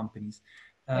for-profit companies.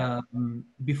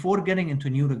 Before getting into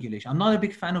new regulation. I'm not a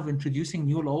big fan of introducing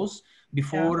new laws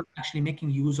before actually making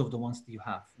use of the ones that you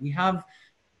have. We have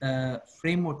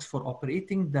frameworks for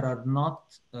operating that are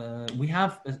not, we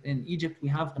have, in Egypt, we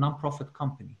have a non-profit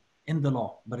company in the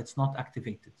law, but it's not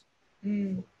activated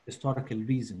for historical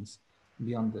reasons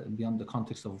beyond the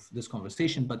context of this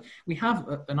conversation. But we have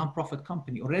a non-profit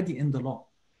company already in the law.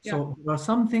 So there are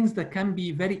some things that can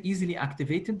be very easily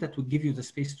activated that would give you the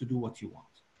space to do what you want.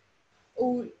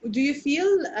 Do you feel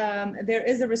there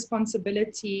is a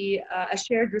responsibility, a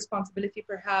shared responsibility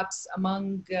perhaps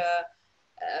among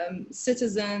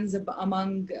citizens,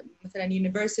 among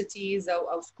universities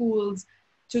or schools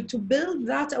to build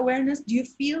that awareness? Do you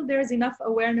feel there's enough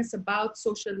awareness about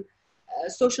social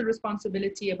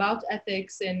responsibility, about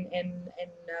ethics in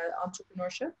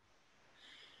entrepreneurship?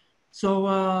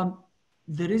 So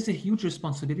there is a huge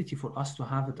responsibility for us to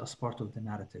have it as part of the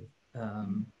narrative.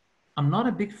 I'm not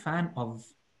a big fan of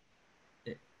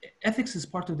ethics is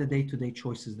part of the day-to-day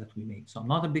choices that we make. So I'm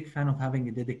not a big fan of having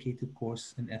a dedicated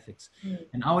course in ethics.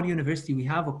 In our university, we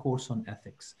have a course on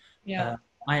ethics.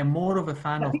 I am more of a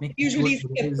fan of making usually sure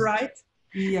skip, right?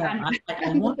 Yeah,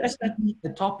 I want to see a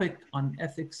topic on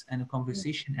ethics and a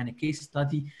conversation and a case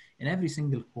study in every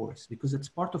single course, because it's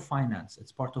part of finance,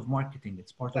 it's part of marketing,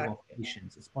 it's part of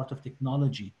operations, it's part of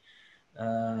technology.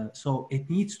 So it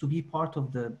needs to be part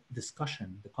of the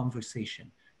discussion, the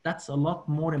conversation. That's a lot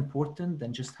more important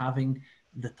than just having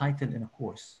the title in a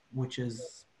course, which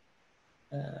is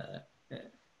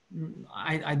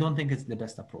I don't think it's the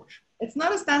best approach. It's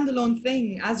not a standalone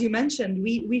thing. As you mentioned,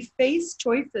 we face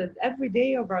choices every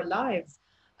day of our lives,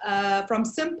 from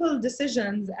simple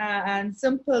decisions and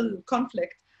simple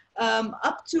conflict,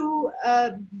 up to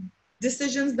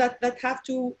decisions that have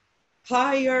to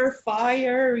hire,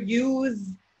 fire,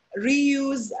 use,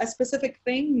 reuse a specific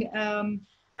thing.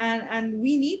 And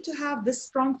we need to have this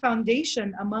strong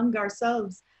foundation among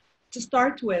ourselves to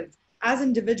start with as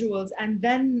individuals, and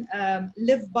then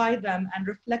live by them and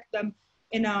reflect them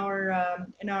in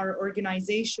our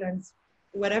organizations,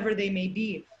 whatever they may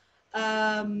be.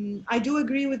 I do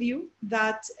agree with you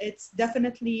that it's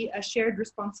definitely a shared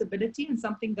responsibility and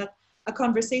something that a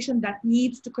conversation that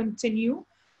needs to continue.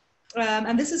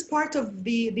 And this is part of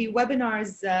the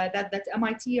webinars that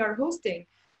MIT are hosting,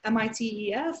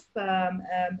 MITEF.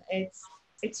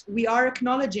 We are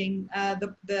acknowledging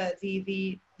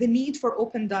the need for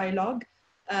open dialogue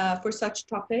for such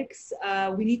topics.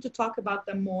 We need to talk about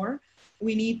them more.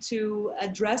 We need to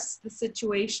address the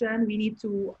situation. We need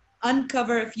to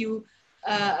uncover a few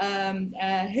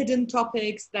hidden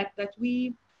topics that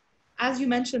we, as you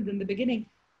mentioned in the beginning,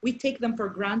 we take them for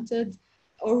granted,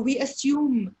 or we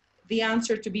assume the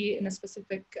answer to be in a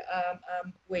specific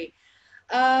way.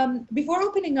 Before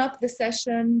opening up the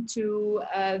session to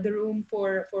the room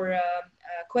for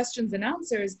questions and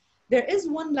answers, there is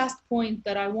one last point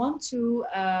that I want to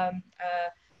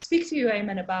speak to you,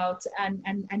 Ayman, about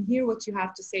and hear what you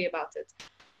have to say about it.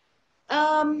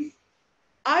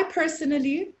 I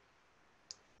personally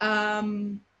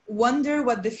wonder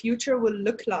what the future will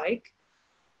look like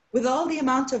with all the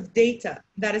amount of data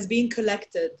that is being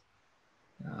collected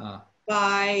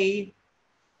by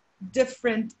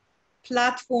different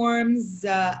platforms,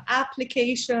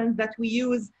 applications that we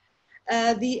use,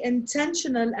 the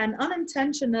intentional and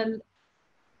unintentional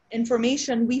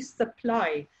information we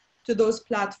supply to those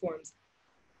platforms.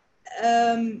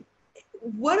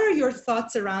 What are your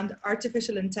thoughts around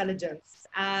artificial intelligence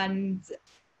and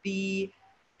the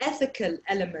ethical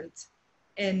element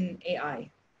in AI?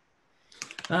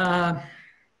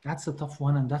 That's a tough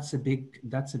one, and that's a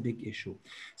big issue.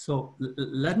 So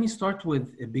let me start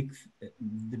with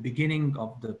the beginning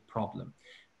of the problem,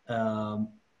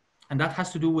 and that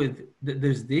has to do with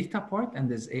there's data part and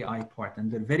there's AI part,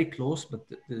 and they're very close, but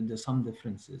there's some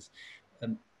differences.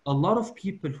 A lot of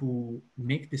people who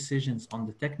make decisions on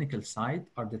the technical side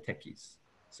are the techies,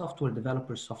 software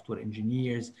developers, software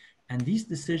engineers, and these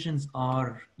decisions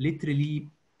are literally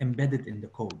embedded in the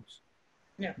code.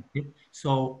 Yeah. Okay?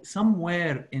 So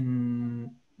somewhere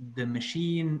in the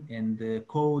machine, in the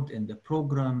code, in the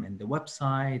program, in the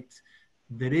website,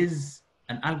 there is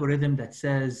an algorithm that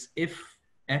says if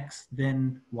X,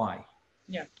 then Y.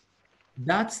 Yeah.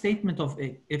 That statement of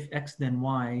if X, then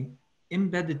Y,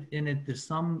 embedded in it, there's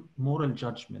some moral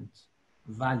judgment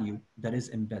value that is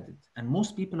embedded. And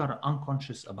most people are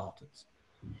unconscious about it.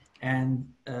 And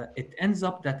it ends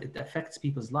up that it affects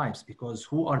people's lives, because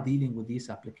who are dealing with these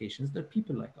applications? They're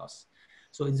people like us.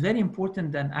 So it's very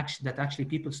important that actually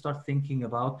people start thinking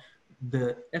about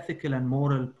the ethical and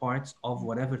moral parts of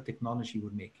whatever technology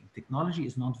we're making. Technology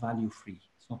is not value free.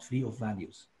 It's not free of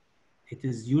values. It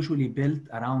is usually built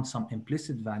around some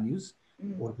implicit values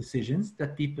or decisions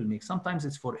that people make. Sometimes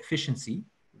it's for efficiency,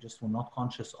 just we're not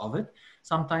conscious of it.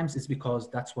 Sometimes it's because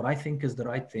that's what I think is the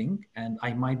right thing, and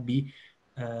I might be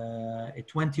a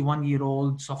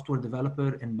 21-year-old software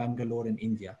developer in Bangalore in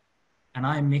India, and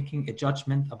I'm making a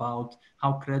judgment about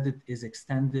how credit is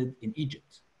extended in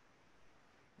Egypt.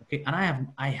 Okay, and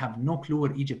I have no clue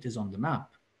where Egypt is on the map,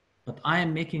 but I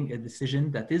am making a decision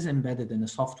that is embedded in a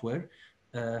software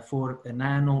for a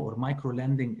nano or micro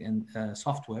lending in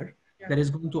software that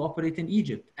is going to operate in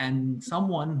Egypt, and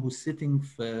someone who's sitting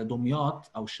for Dumyat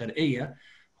or Sharqiyya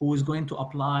who is going to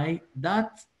apply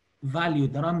that value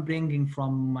that I'm bringing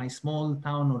from my small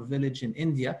town or village in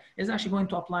India is actually going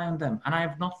to apply on them, and I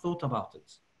have not thought about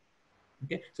it.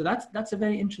 Okay, so that's a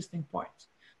very interesting point.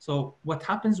 So what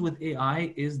happens with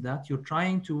AI is that you're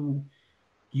trying to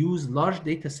use large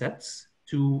data sets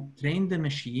to train the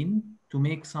machine to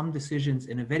make some decisions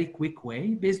in a very quick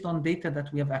way based on data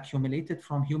that we have accumulated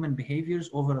from human behaviors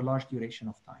over a large duration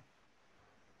of time.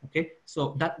 Okay,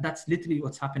 so that's literally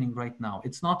what's happening right now.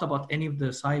 It's not about any of the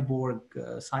cyborg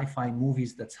sci-fi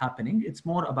movies that's happening. It's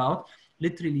more about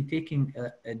literally taking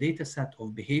a data set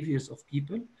of behaviors of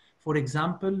people. For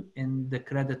example, in the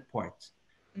credit part,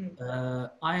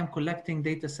 I am collecting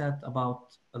data set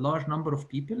about a large number of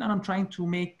people, and I'm trying to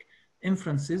make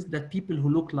inferences that people who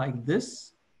look like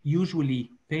this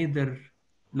usually pay their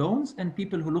loans, and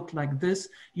people who look like this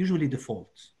usually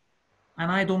default.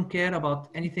 And I don't care about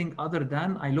anything other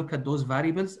than I look at those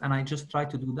variables and I just try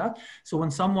to do that. So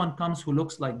when someone comes who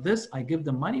looks like this, I give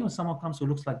them money. When someone comes who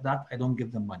looks like that, I don't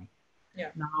give them money. Yeah.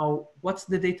 Now, what's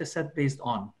the data set based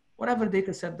on? Whatever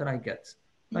data set that I get.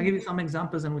 I'll give you some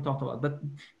examples and we talked about, but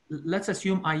let's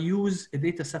assume I use a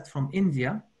data set from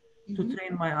India to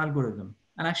train my algorithm.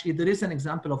 And actually there is an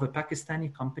example of a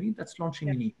Pakistani company that's launching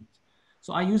in Egypt.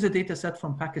 So I use a data set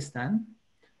from Pakistan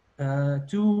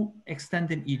to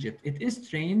extend in Egypt. It is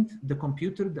trained, the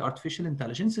computer, the artificial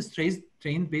intelligence is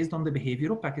trained based on the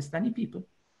behavior of Pakistani people.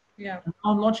 Yeah. And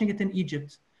I'm launching it in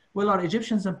Egypt. Well, are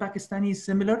Egyptians and Pakistanis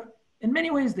similar? In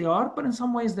many ways they are, but in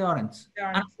some ways they aren't. They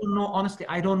aren't. I don't know, honestly,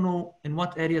 I don't know in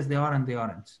what areas they are and they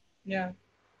aren't. Yeah.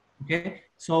 Okay,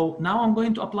 so now I'm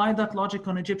going to apply that logic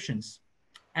on Egyptians.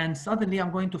 And suddenly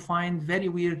I'm going to find very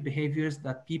weird behaviors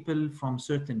that people from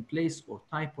certain place or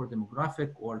type or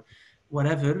demographic or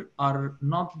whatever are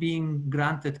not being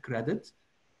granted credit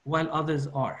while others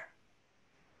are.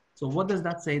 So what does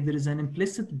that say? There is an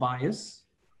implicit bias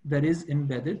that is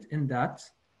embedded in that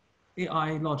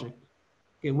AI logic.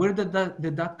 Okay, where did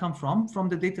that come from? From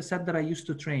the data set that I used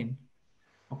to train.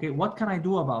 Okay, what can I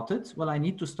do about it? Well, I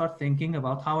need to start thinking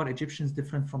about how are Egyptians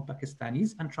different from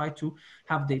Pakistanis and try to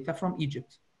have data from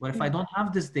Egypt. Well, if I don't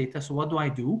have this data, so what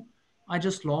do? I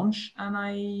just launch and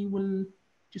I will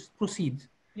just proceed.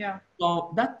 Yeah.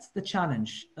 So that's the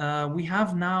challenge. We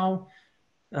have now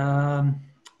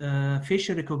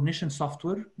facial recognition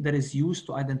software that is used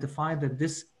to identify that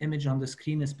this image on the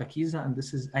screen is Pakiza and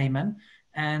this is Ayman.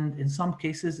 And in some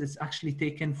cases, it's actually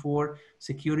taken for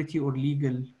security or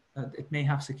legal. It may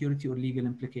have security or legal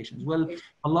implications. Well,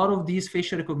 a lot of these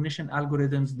facial recognition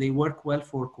algorithms, they work well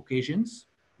for Caucasians,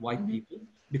 white people,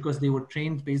 because they were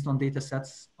trained based on data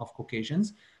sets of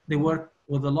Caucasians. They work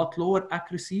with a lot lower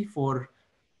accuracy for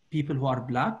people who are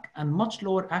Black and much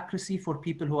lower accuracy for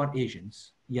people who are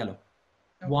Asians, yellow.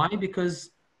 Okay. Why?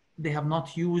 Because they have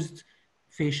not used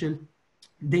facial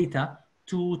data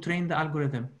to train the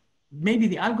algorithm. Maybe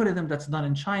the algorithm that's done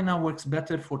in China works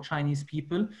better for Chinese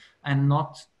people and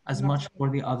not as much for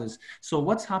the others. So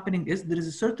what's happening is there is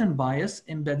a certain bias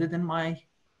embedded in my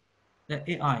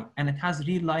AI, and it has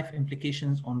real life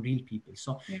implications on real people.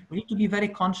 So we need to be very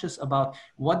conscious about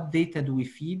what data do we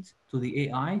feed to the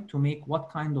AI to make what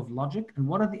kind of logic and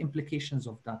what are the implications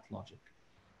of that logic.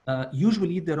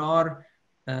 Usually there are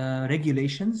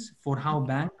regulations for how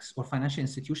banks or financial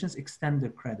institutions extend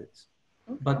their credit.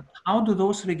 Okay. But how do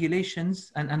those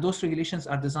regulations, and those regulations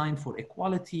are designed for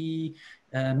equality,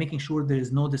 making sure there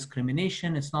is no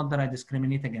discrimination. It's not that I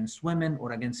discriminate against women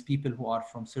or against people who are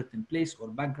from certain place or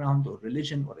background or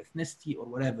religion or ethnicity or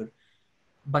whatever.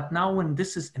 But now when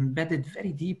this is embedded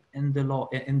very deep in the law,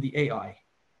 in the AI,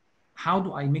 how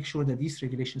do I make sure that these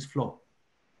regulations flow?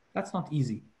 That's not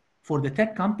easy for the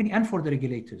tech company and for the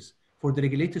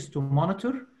regulators to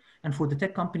monitor and for the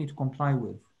tech company to comply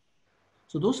with.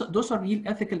 So those are real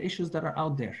ethical issues that are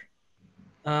out there.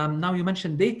 Now you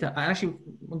mentioned data. I actually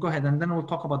go ahead and then we'll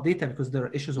talk about data because there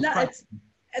are issues of privacy.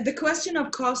 The question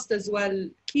of cost as well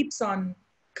keeps on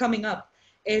coming up.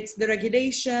 It's the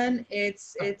regulation,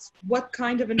 it's what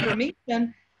kind of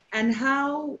information and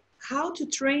how to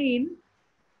train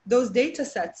those data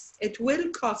sets. It will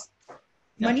cost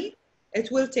money, it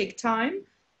will take time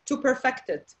to perfect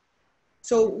it.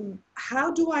 So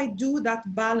how do I do that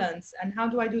balance and how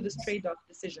do I do this trade-off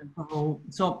decision?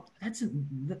 So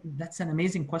that's an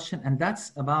amazing question. And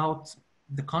that's about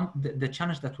the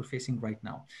challenge that we're facing right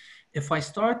now. If I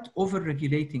start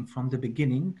over-regulating from the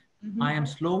beginning, I am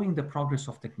slowing the progress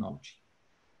of technology.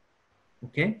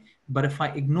 Okay. But if I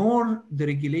ignore the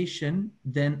regulation,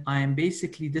 then I am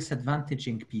basically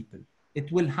disadvantaging people.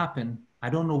 It will happen. I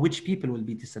don't know which people will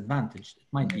be disadvantaged. It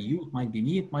might be you, it might be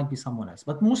me, it might be someone else.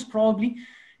 But most probably,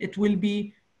 it will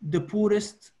be the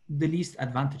poorest, the least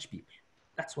advantaged people.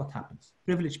 That's what happens.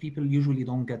 Privileged people usually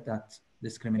don't get that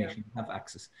discrimination, have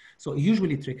access. So it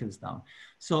usually trickles down.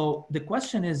 So the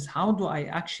question is, how do I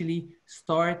actually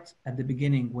start at the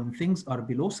beginning when things are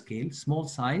below scale, small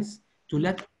size, to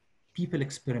let people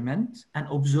experiment and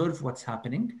observe what's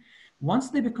happening? Once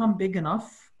they become big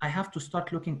enough, I have to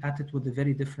start looking at it with a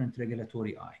very different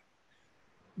regulatory eye.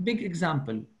 Big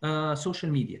example, social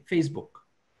media, Facebook.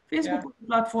 Facebook is a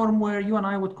platform where you and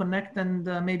I would connect and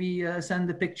maybe send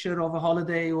a picture of a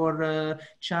holiday or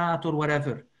chat or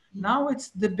whatever. Now it's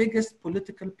the biggest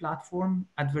political platform,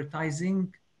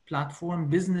 advertising platform,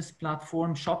 business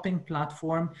platform, shopping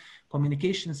platform,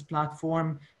 communications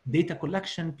platform, data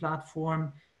collection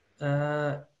platform,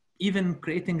 even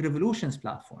creating revolutions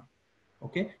platform.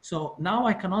 Okay, so now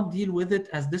I cannot deal with it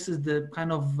as this is the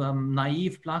kind of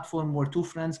naive platform where two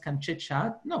friends can chit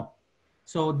chat. No,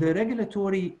 So the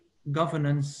regulatory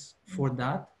governance for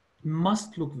that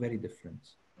must look very different.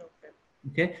 Okay.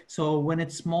 Okay, so when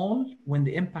it's small, when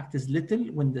the impact is little,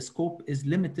 when the scope is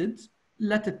limited,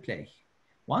 let it play.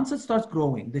 Once it starts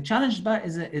growing, the challenge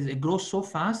is it grows so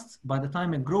fast. By the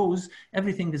time it grows,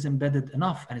 everything is embedded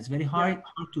enough, and it's very hard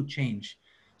to change.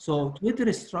 So Twitter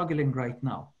is struggling right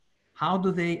now. How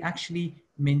do they actually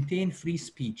maintain free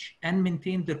speech and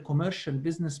maintain their commercial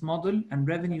business model and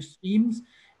revenue streams,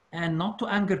 and not to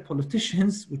anger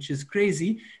politicians, which is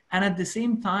crazy, and at the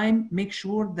same time make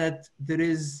sure that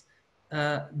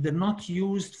they're not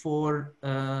used for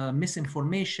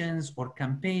misinformations or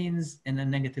campaigns in a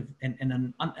negative, in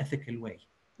an unethical way.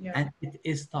 Yeah. And it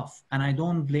is tough, and I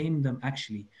don't blame them.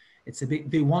 Actually, it's a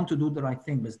big, they want to do the right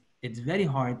thing, but it's very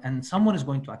hard, and someone is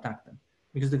going to attack them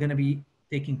because they're going to be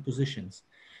taking positions.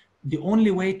 The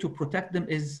only way to protect them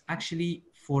is actually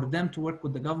for them to work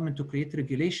with the government to create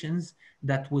regulations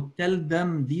that would tell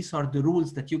them these are the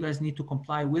rules that you guys need to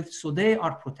comply with, so they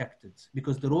are protected,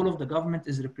 because the role of the government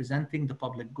is representing the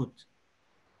public good.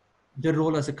 Their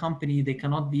role as a company, they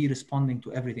cannot be responding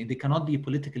to everything. They cannot be a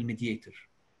political mediator.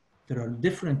 There are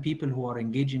different people who are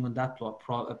engaging on that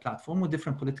platform with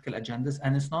different political agendas,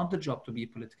 and it's not the job to be a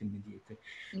political mediator.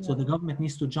 Yeah. So the government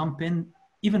needs to jump in,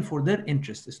 even for their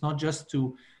interests. It's not just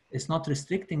it's not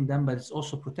restricting them, but it's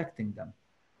also protecting them.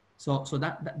 So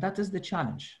that is the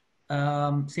challenge.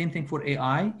 Same thing for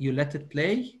AI. You let it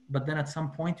play, but then at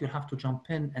some point you have to jump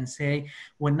in and say,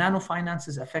 when nanofinance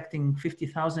is affecting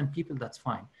 50,000 people, that's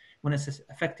fine. When it's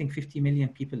affecting 50 million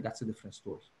people, that's a different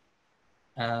story.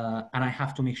 And I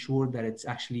have to make sure that it's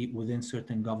actually within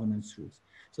certain governance rules.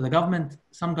 So the government,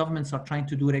 some governments are trying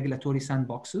to do regulatory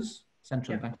sandboxes.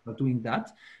 Central banks are doing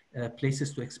that,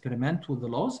 places to experiment with the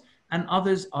laws, and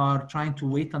others are trying to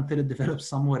wait until it develops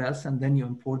somewhere else, and then you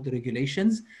import the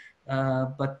regulations.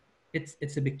 But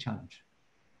it's a big challenge.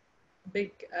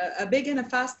 A big and a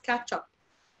fast catch-up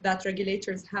that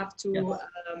regulators have to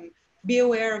be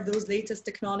aware of those latest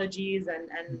technologies and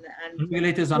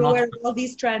regulators are aware of all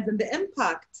these trends and the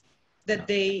impact that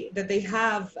they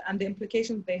have and the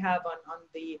implications they have on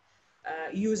the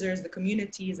users, the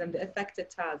communities, and the effect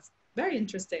it has. Very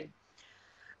interesting.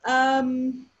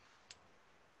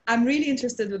 I'm really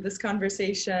interested with this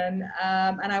conversation,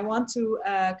 and I want to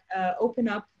open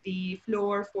up the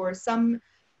floor for some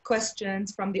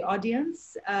questions from the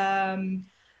audience.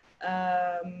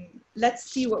 Let's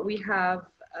see what we have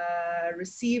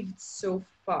received so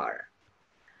far.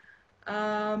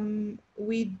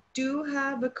 We do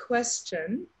have a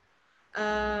question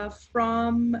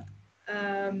from,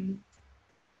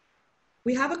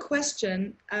 we have a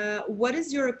question. What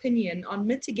is your opinion on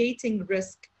mitigating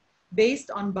risk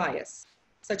based on bias,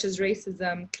 such as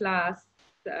racism, class,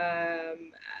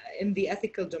 in the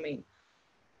ethical domain?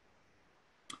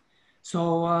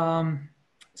 So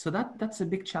that's a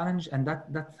big challenge, and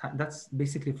that's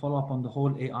basically follow up on the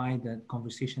whole AI, that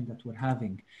conversation that we're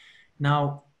having.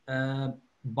 Now,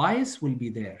 bias will be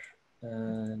there,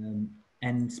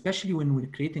 and especially when we're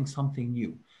creating something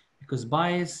new, because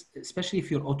bias, especially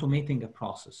if you're automating a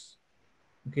process,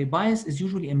 okay, bias is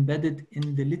usually embedded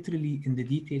literally in the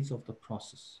details of the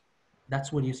process.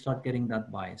 That's where you start getting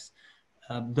that bias.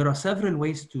 There are several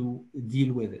ways to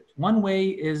deal with it. One way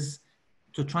is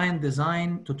to try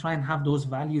and have those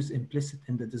values implicit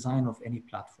in the design of any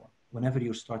platform whenever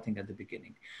you're starting at the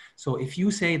beginning. So if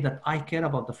you say that I care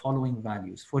about the following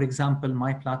values, for example,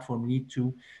 my platform need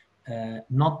to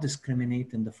not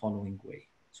discriminate in the following way.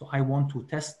 So I want to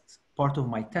test, part of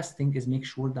my testing is make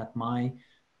sure that my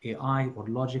AI or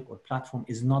logic or platform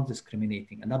is not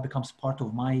discriminating, and that becomes part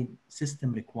of my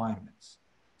system requirements.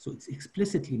 So it's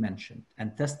explicitly mentioned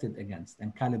and tested against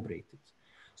and calibrated.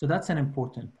 So that's an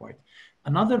important part.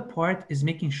 Another part is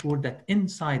making sure that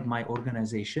inside my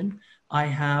organization, I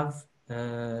have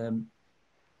a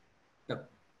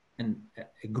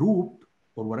group,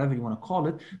 or whatever you want to call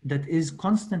it, that is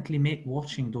constantly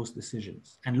watching those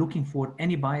decisions and looking for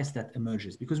any bias that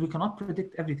emerges, because we cannot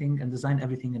predict everything and design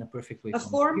everything in a perfect way. A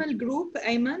formal group,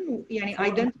 Ayman, yani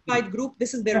identified group,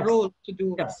 this is their role to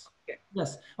do. Yes. Okay.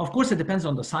 Yes, of course, it depends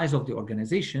on the size of the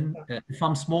organization. If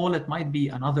I'm small, it might be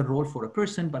another role for a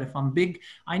person, but if I'm big,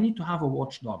 I need to have a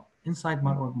watchdog inside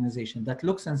my organization that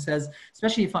looks and says,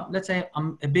 especially if let's say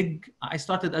I'm I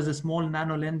started as a small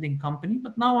nano lending company,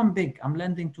 but now I'm big, I'm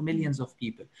lending to millions of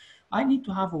people. I need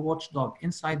to have a watchdog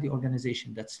inside the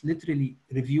organization that's literally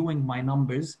reviewing my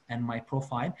numbers and my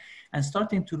profile and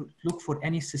starting to look for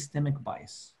any systemic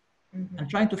bias and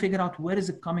trying to figure out where is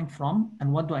it coming from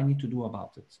and what do I need to do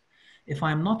about it. If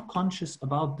I'm not conscious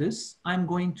about this, I'm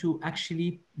going to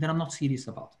then I'm not serious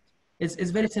about it.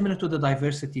 It's very similar to the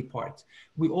diversity part.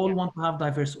 We all want to have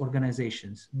diverse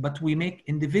organizations, but we make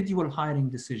individual hiring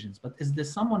decisions. But is there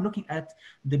someone looking at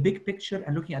the big picture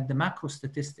and looking at the macro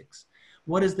statistics?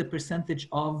 What is the percentage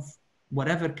of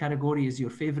whatever category is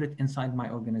your favorite inside my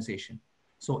organization?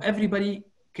 So everybody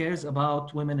cares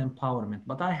about women empowerment,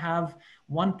 but I have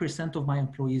 1% of my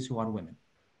employees who are women.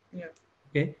 Yeah.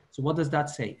 Okay, so what does that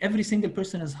say? Every single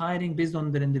person is hiring based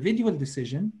on their individual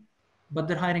decision, but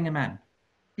they're hiring a man.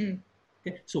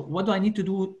 Okay, so what do I need to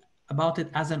do about it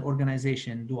as an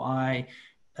organization? Do I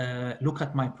look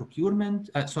at my procurement,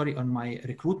 on my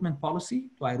recruitment policy?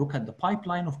 Do I look at the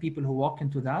pipeline of people who walk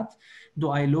into that? Do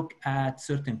I look at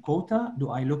certain quota? Do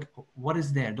I look, what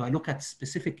is there? Do I look at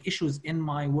specific issues in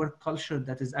my work culture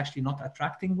that is actually not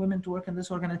attracting women to work in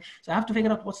this organization? So I have to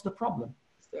figure out what's the problem.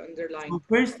 The underlying. So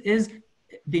first is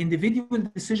the individual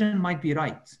decision might be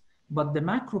right, but the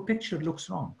macro picture looks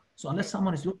wrong. So unless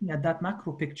someone is looking at that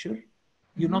macro picture,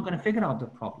 you're not going to figure out the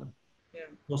problem. Yeah.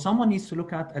 So someone needs to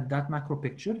look at that macro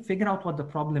picture, figure out what the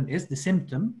problem is, the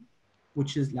symptom,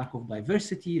 which is lack of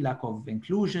diversity, lack of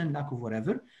inclusion, lack of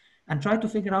whatever, and try to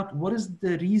figure out what is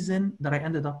the reason that I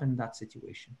ended up in that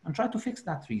situation and try to fix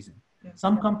that reason. Yeah.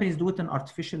 Some companies do it in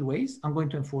artificial ways. I'm going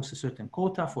to enforce a certain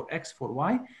quota for X, for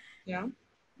Y. Yeah.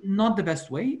 Not the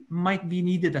best way, might be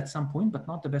needed at some point, but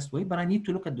not the best way. But I need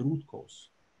to look at the root cause.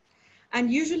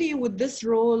 And usually with this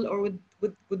role or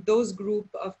with those group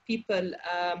of people,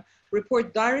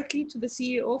 report directly to the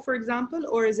CEO, for example,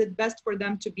 or is it best for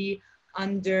them to be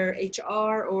under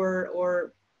HR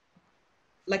or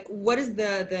like what is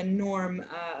the norm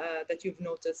that you've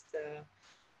noticed?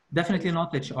 Definitely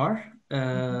not HR.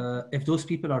 If those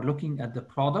people are looking at the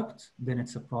product, then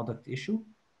it's a product issue.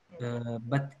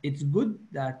 But it's good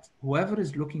that whoever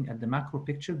is looking at the macro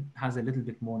picture has a little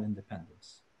bit more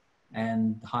independence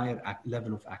and higher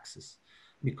level of access,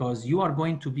 because you are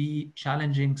going to be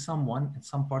challenging someone at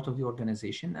some part of the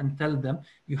organization and tell them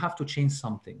you have to change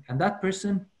something. And that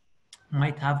person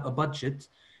might have a budget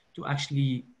to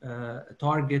actually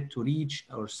target, to reach,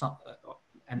 or some,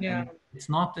 and it's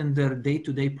not in their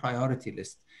day-to-day priority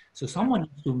list. So someone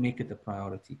needs to make it a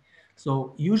priority.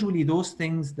 So usually those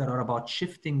things that are about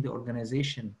shifting the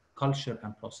organization culture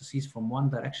and processes from one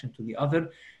direction to the other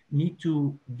need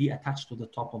to be attached to the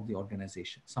top of the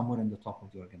organization, somewhere in the top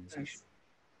of the organization. Nice.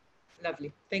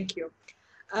 Lovely, thank you.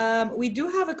 We do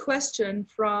have a question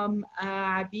from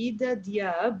Abida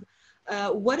Diab.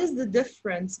 What is the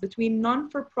difference between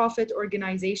non-for-profit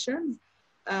organizations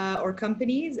or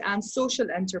companies and social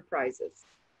enterprises?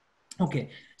 Okay,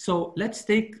 so let's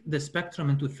take the spectrum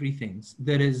into three things.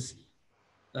 There is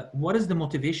what is the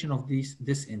motivation of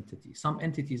this entity? Some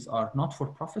entities are not for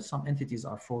profit, some entities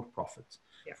are for profit.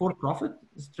 Yeah. For profit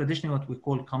is traditionally what we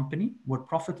call company, where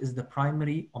profit is the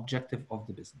primary objective of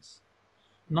the business.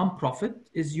 Non-profit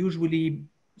is usually,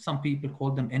 some people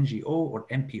call them NGO or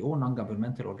NPO,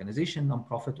 non-governmental organization,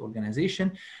 non-profit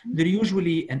organization. They're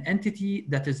usually an entity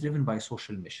that is driven by a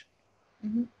social mission.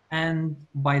 And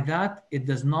by that,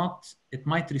 it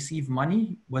might receive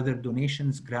money, whether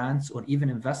donations, grants, or even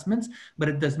investments, but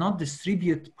it does not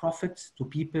distribute profits to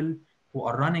people who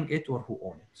are running it or who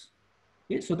own it.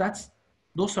 Okay? So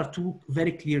those are two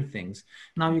very clear things.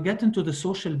 Now you get into the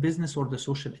social business or the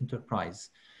social enterprise.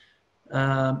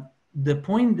 The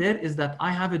point there is that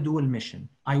I have a dual mission.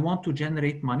 I want to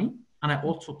generate money, and I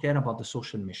also care about the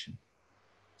social mission.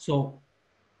 So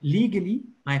legally,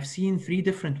 I've seen three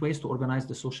different ways to organize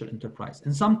the social enterprise.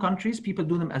 In some countries, people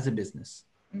do them as a business.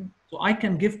 So I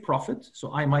can give profit.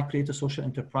 So I might create a social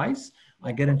enterprise.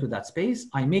 I get into that space.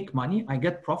 I make money. I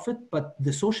get profit. But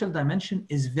the social dimension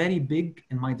is very big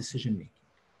in my decision making.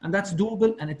 And that's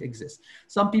doable and it exists.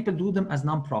 Some people do them as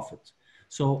non-profit.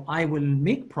 So I will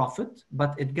make profit,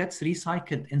 but it gets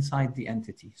recycled inside the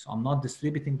entity. So I'm not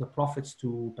distributing the profits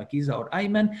to Pakiza or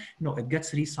Ayman. No, it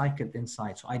gets recycled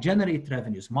inside. So I generate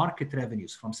revenues, market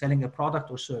revenues from selling a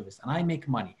product or service, and I make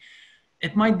money.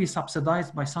 It might be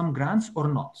subsidized by some grants or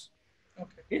not.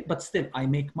 Okay, but still, I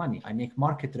make money. I make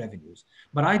market revenues.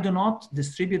 But I do not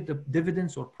distribute the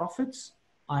dividends or profits.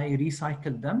 I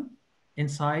recycle them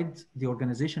inside the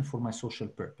organization for my social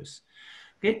purpose.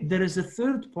 Okay, there is a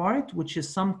third part, which is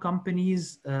some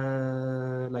companies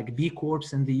like B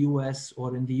Corps in the US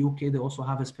or in the UK, they also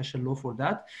have a special law for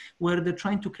that, where they're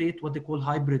trying to create what they call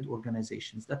hybrid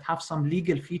organizations that have some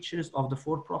legal features of the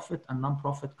for-profit and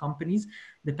non-profit companies,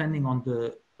 depending on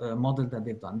the model that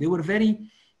they've done. They were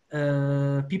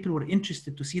people were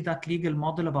interested to see that legal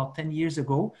model about 10 years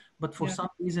ago, but for some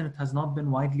reason it has not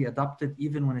been widely adopted,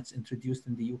 even when it's introduced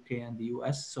in the UK and the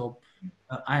US. So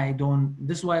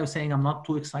this is why I was saying I'm not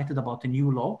too excited about the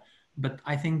new law. but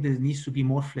I think there needs to be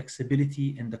more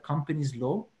flexibility in the company's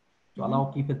law to allow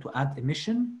people to add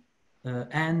emission,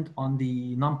 and on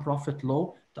the non-profit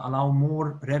law to allow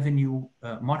more revenue,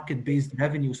 market-based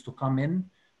revenues to come in,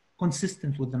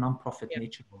 consistent with the non-profit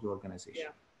nature of the organization.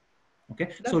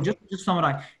 Okay, so just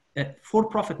summarize,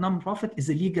 for-profit, non-profit is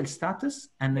a legal status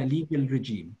and a legal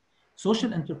regime.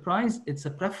 Social enterprise, it's a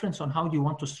preference on how you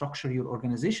want to structure your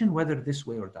organization, whether this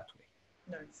way or that way.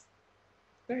 Nice.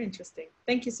 Very interesting.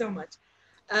 Thank you so much.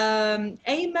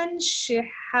 Ayman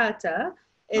Shihata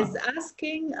is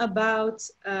asking about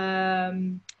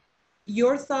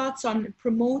your thoughts on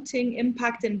promoting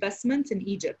impact investment in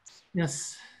Egypt.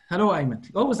 Yes. Hello, Ayman.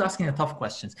 Always asking a tough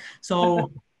questions.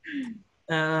 So,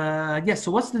 yes.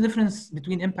 So, what's the difference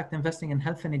between impact investing in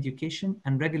health and education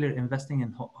and regular investing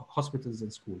in hospitals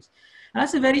and schools? And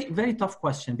that's a very, very tough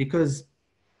question, because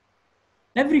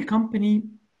every company,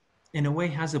 in a way,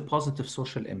 has a positive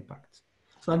social impact.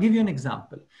 So, I'll give you an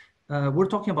example.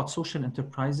 We're talking about social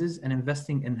enterprises and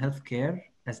investing in healthcare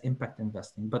as impact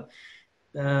investing, but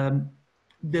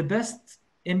the best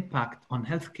impact on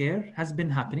healthcare has been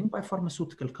happening by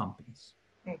pharmaceutical companies.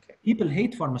 Okay. People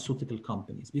hate pharmaceutical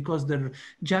companies because they're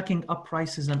jacking up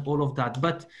prices and all of that.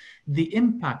 But the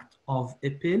impact of a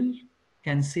pill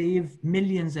can save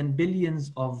millions and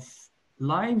billions of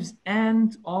lives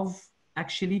and of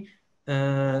actually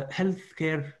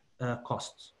healthcare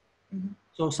costs.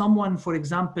 So someone, for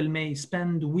example, may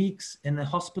spend weeks in a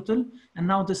hospital, and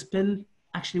now this pill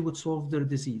actually would solve their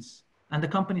disease. And the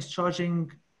company is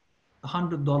charging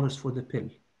 $100 for the pill.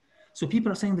 So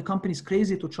people are saying the company is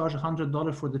crazy to charge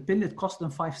 $100 for the pill. It costs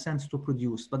them 5 cents to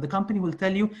produce. But the company will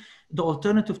tell you the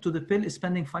alternative to the pill is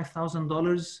spending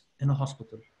 $5,000 in a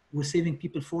hospital. We're saving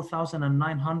people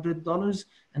 $4,900,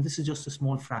 and this is just a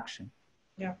small fraction.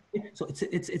 Yeah. So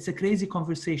it's a crazy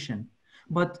conversation.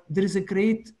 But there is a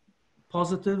great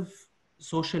positive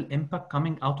social impact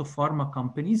coming out of pharma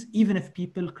companies, even if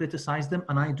people criticize them,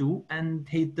 and I do, and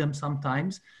hate them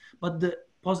sometimes. But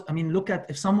look at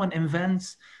if someone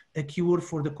invents a cure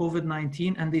for the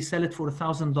COVID-19 and they sell it for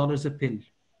 $1,000 a pill,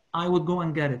 I would go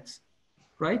and get it,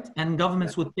 right? And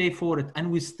governments would pay for it.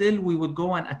 And we would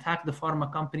go and attack the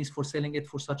pharma companies for selling it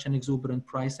for such an exorbitant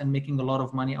price and making a lot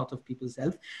of money out of people's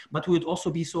health. But we would also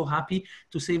be so happy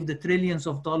to save the trillions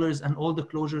of dollars and all the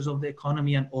closures of the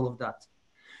economy and all of that.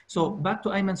 So back to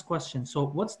Ayman's question. So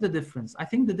what's the difference? I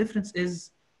think the difference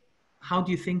is, how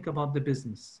do you think about the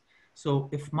business? So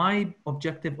if my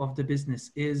objective of the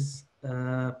business is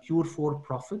pure for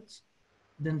profit,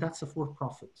 then that's a for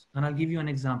profit. And I'll give you an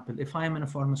example. If I am in a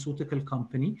pharmaceutical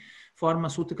company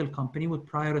would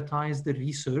prioritize the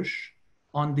research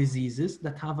on diseases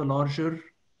that have a larger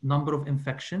number of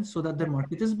infections so that the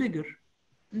market is bigger.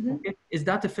 Okay. Is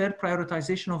that a fair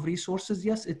prioritization of resources?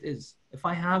 Yes, it is. If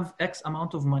I have X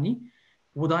amount of money,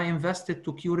 would I invest it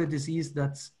to cure a disease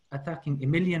that's attacking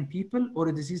 1 million people or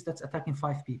a disease that's attacking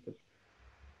 5 people?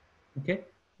 Okay.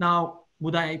 Now,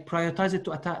 would I prioritize it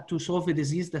to solve a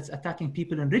disease that's attacking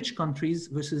people in rich countries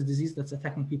versus a disease that's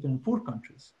attacking people in poor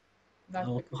countries? That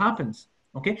happens.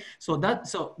 Okay.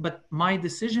 But my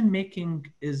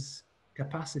decision-making is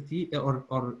capacity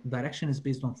or direction is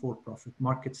based on for-profit,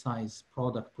 market size,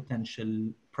 product potential,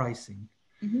 pricing.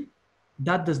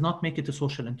 That does not make it a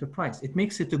social enterprise. It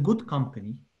makes it a good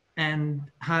company and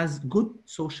has good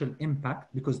social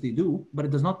impact, because they do, but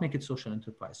it does not make it social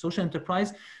enterprise. Social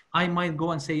enterprise, I might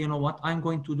go and say, you know what, I'm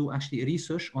going to do actually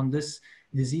research on this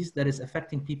disease that is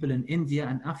affecting people in India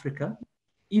and Africa,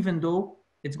 even though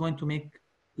it's going to make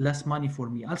less money for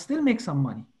me. I'll still make some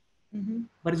money,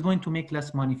 but it's going to make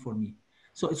less money for me.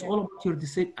 So it's all about your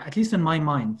decision. At least in my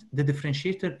mind, the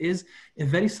differentiator is a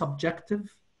very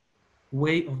subjective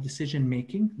way of decision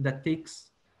making that takes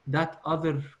that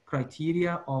other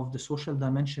criteria of the social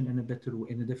dimension in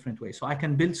a different way. So I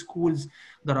can build schools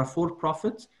that are for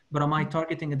profit, but am I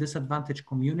targeting a disadvantaged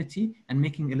community and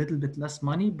making a little bit less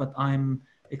money, but I'm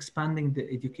expanding the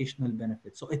educational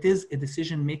benefits. So it is a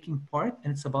decision making part,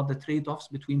 and it's about the trade-offs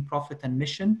between profit and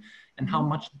mission, and how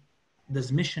much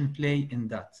does mission play in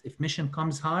that. If mission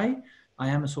comes high, I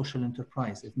am a social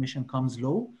enterprise. If mission comes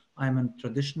low, I'm a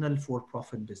traditional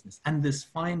for-profit business. And this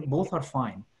fine, both are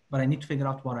fine, but I need to figure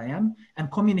out what I am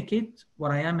and communicate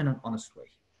what I am in an honest way.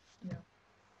 Yeah,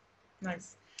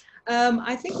 nice.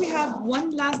 I think we have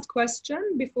one last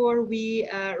question before we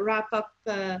wrap up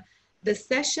the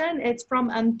session. It's from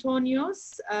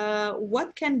Antonios.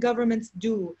 What can governments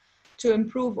do to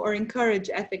improve or encourage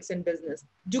ethics in business?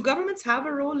 Do governments have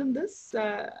a role in this,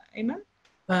 Ayman?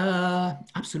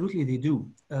 Absolutely, they do.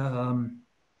 And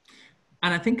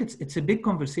I think it's a big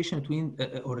conversation between,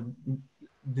 or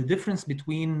the difference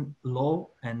between law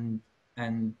and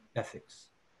and ethics.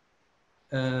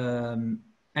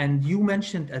 And you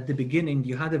mentioned at the beginning,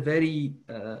 you had a very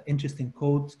interesting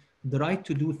quote, the right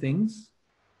to do things,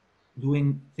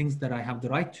 doing things that I have the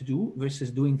right to do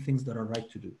versus doing things that are right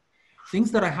to do.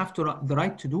 Things that I have the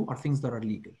right to do are things that are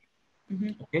legal.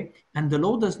 Mm-hmm. Okay? And the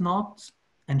law does not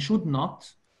and should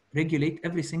not regulate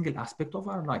every single aspect of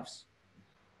our lives,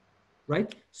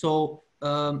 right? So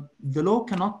the law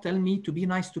cannot tell me to be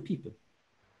nice to people,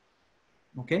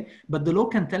 okay? But the law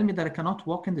can tell me that I cannot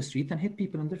walk in the street and hit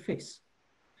people in their face.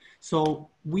 So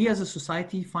we as a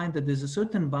society find that there's a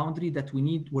certain boundary that we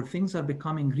need where things are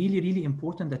becoming really, really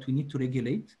important that we need to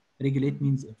regulate. Regulate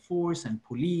means enforce and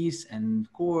police and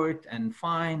court and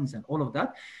fines and all of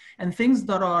that. And things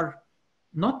that are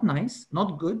not nice,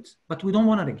 not good, but we don't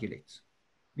want to regulate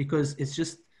because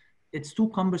it's too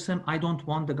cumbersome. I don't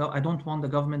want the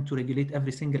government to regulate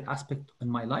every single aspect in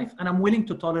my life. And I'm willing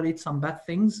to tolerate some bad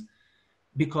things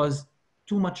because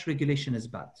too much regulation is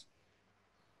bad.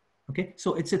 Okay,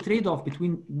 so it's a trade-off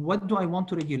between what do I want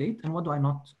to regulate and what do I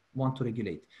not want to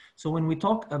regulate. So when we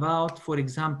talk about, for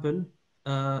example,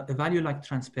 a value like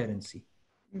transparency,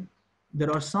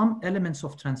 there are some elements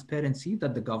of transparency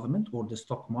that the government or the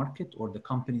stock market or the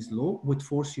company's law would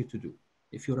force you to do.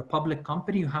 If you're a public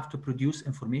company, you have to produce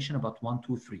information about 1,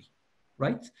 2, 3,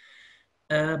 right?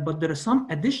 But there are some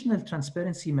additional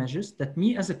transparency measures that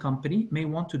me as a company may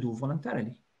want to do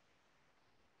voluntarily.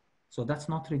 So that's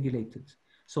not regulated.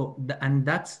 So, and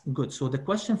that's good. So the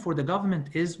question for the government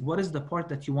is, what is the part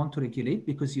that you want to regulate?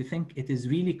 Because you think it is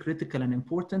really critical and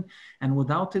important. And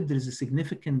without it, there is a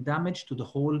significant damage to the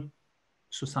whole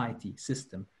society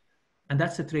system. And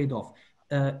that's a trade-off.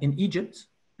 In Egypt,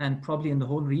 and probably in the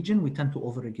whole region, we tend to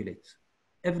over-regulate.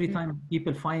 Every time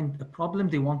people find a problem,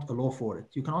 they want a law for it.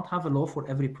 You cannot have a law for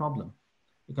every problem.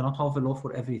 You cannot have a law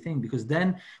for everything, because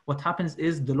then what happens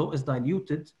is the law is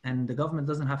diluted and the government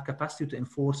doesn't have capacity to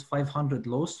enforce 500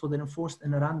 laws, so they're enforced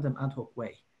in a random ad hoc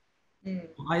way.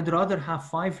 I'd rather have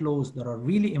 5 laws that are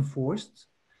really enforced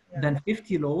than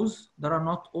 50 laws that are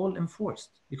not all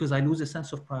enforced, because I lose a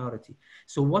sense of priority.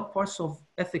 So what parts of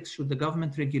ethics should the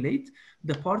government regulate?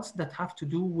 The parts that have to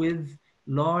do with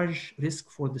large risk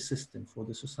for the system, for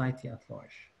the society at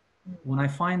large. When I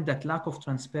find that lack of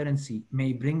transparency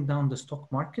may bring down the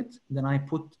stock market, then I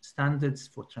put standards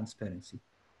for transparency.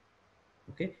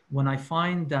 Okay. When I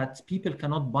find that people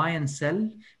cannot buy and sell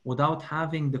without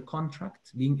having the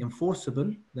contract being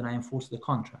enforceable, then I enforce the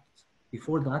contract.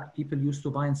 Before that, people used to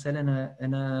buy and sell in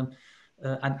an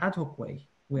ad hoc way.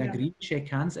 We agree, shake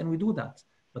hands, and we do that.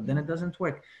 But then it doesn't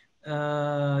work.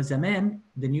 Zaman,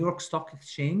 the New York Stock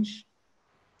Exchange,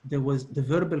 there was the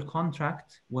verbal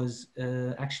contract was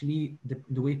actually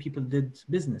the way people did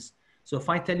business. So if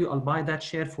I tell you I'll buy that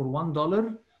share for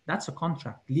 $1, that's a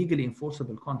contract, legally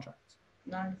enforceable contract.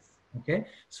 Nice. Okay,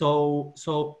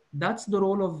 so that's the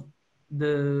role of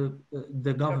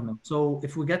the government. So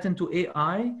if we get into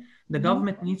AI, the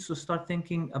government needs to start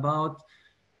thinking about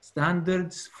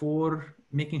standards for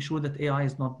making sure that AI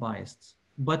is not biased,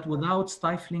 but without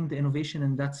stifling the innovation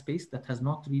in that space that has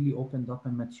not really opened up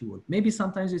and matured. Maybe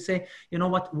sometimes you say, you know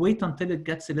what, wait until it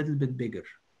gets a little bit bigger.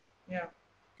 Yeah.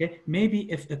 Okay.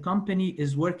 Maybe if a company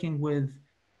is working with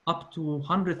up to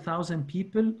 100,000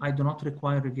 people, I do not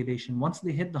require regulation. Once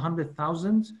they hit the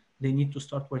 100,000, they need to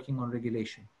start working on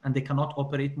regulation, and they cannot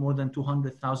operate more than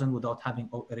 200,000 without having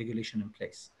a regulation in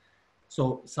place.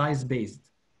 So size-based,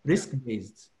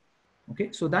 risk-based.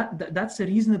 Okay, so that's a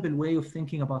reasonable way of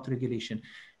thinking about regulation.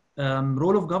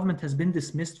 Role of government has been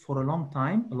dismissed for a long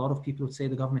time. A lot of people would say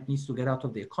the government needs to get out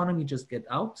of the economy, just get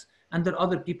out. And there are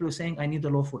other people who are saying, I need a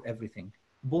law for everything.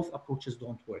 Both approaches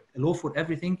don't work. A law for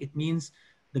everything, it means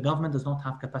the government does not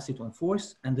have capacity to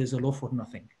enforce, and there's a law for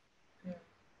nothing. Yeah.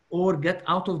 Or get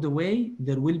out of the way,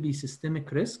 there will be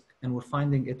systemic risk, and we're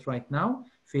finding it right now.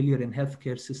 Failure in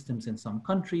healthcare systems in some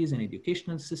countries, in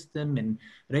educational system, in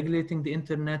regulating the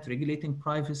internet, regulating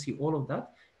privacy, all of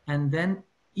that. And then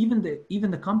even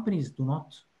the companies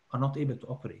are not able to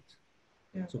operate.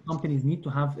 Yeah. So companies need to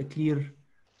have a clear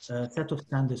set of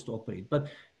standards to operate. But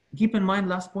keep in mind,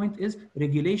 last point is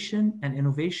regulation and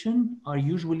innovation are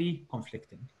usually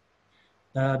conflicting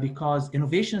because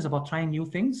innovation is about trying new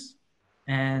things,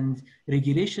 and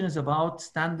regulation is about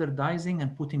standardizing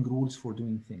and putting rules for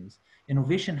doing things.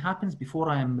 Innovation happens before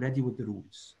I am ready with the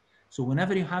rules. So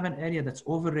whenever you have an area that's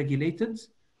over-regulated,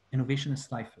 innovation is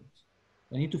stifled.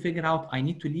 I need to figure out, I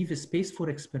need to leave a space for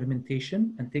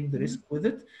experimentation and take the risk with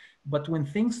it. But when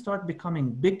things start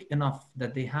becoming big enough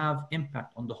that they have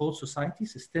impact on the whole society,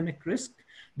 systemic risk,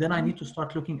 then I need to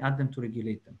start looking at them to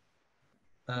regulate them.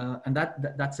 And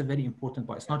that's a very important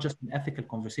part. It's not just an ethical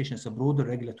conversation, it's a broader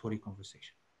regulatory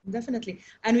conversation. Definitely.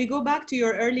 And we go back to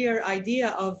your earlier idea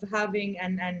of having,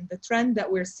 and the trend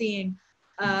that we're seeing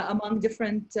among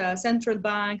different central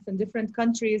banks and different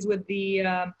countries with the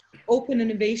open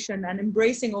innovation and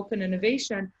embracing open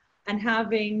innovation and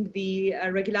having the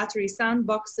regulatory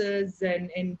sandboxes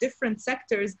in different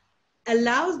sectors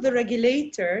allows the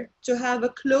regulator to have a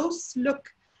close look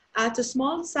at a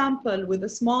small sample with a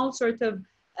small sort of,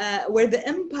 where the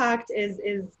impact is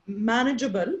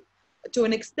manageable to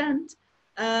an extent,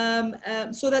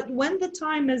 so that when the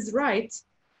time is right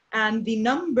and the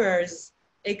numbers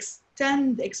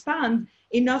expand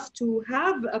enough to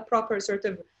have a proper sort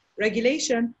of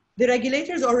regulation, the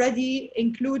regulators already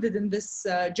included in this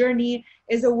journey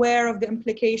is aware of the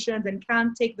implications and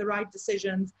can take the right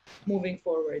decisions moving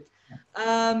forward.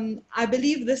 I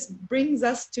believe this brings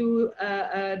us to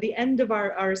the end of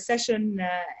our session,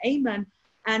 Ayman,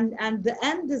 and the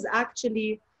end is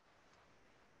actually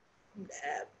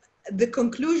the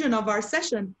conclusion of our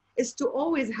session is to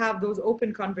always have those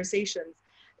open conversations.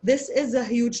 This is a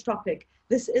huge topic.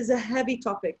 This is a heavy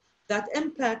topic that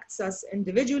impacts us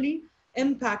individually,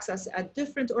 impacts us at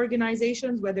different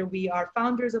organizations, whether we are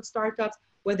founders of startups,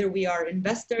 whether we are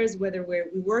investors, whether we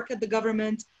work at the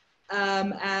government,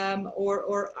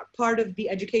 or part of the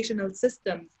educational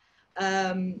systems.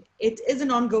 It is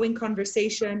an ongoing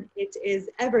conversation. It is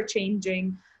ever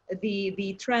changing.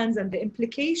 The trends and the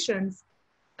implications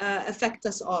affect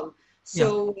us all.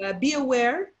 So be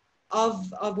aware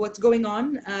of what's going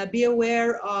on, be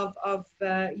aware of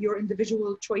your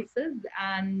individual choices,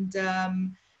 and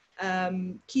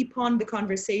keep on the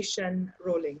conversation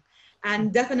rolling.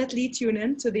 And definitely tune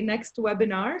in to the next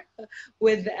webinar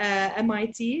with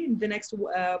MIT, the next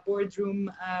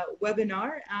boardroom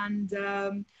webinar. And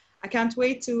I can't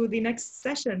wait to the next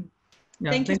session.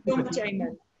 Thank you so much,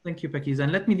 Ayman. Thank you, Pakiza.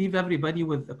 And let me leave everybody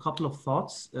with a couple of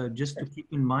thoughts just to keep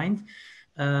in mind.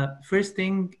 First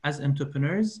thing, as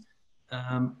entrepreneurs,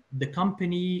 the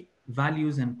company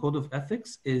values and code of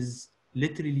ethics is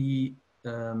literally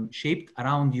shaped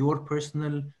around your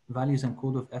personal values and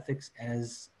code of ethics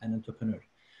as an entrepreneur.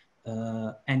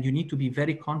 And you need to be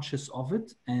very conscious of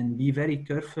it and be very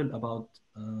careful about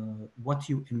what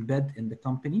you embed in the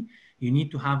company. You need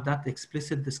to have that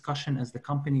explicit discussion as the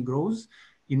company grows.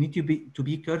 You need to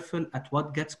be careful at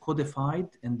what gets codified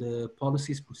in the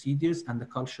policies, procedures, and the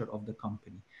culture of the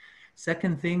company.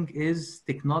 Second thing is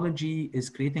technology is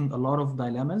creating a lot of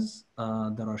dilemmas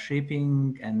that are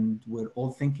shaping and we're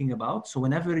all thinking about. So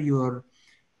whenever you're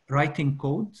writing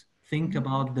code, think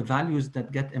about the values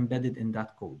that get embedded in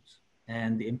that code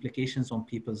and the implications on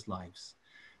people's lives.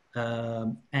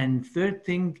 And third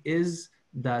thing is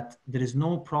that there is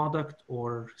no product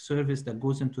or service that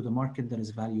goes into the market that is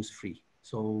values free.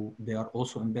 So they are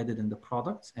also embedded in the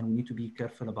products, and we need to be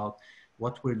careful about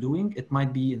what we're doing. It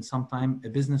might be in some time a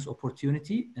business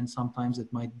opportunity, and sometimes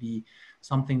it might be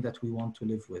something that we want to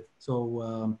live with.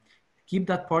 So keep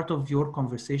that part of your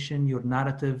conversation, your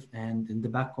narrative, and in the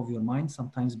back of your mind.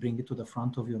 Sometimes bring it to the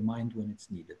front of your mind when it's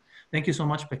needed. Thank you so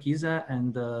much, Pakiza,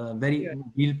 and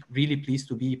really pleased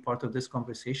to be part of this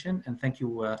conversation. And thank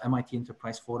you, MIT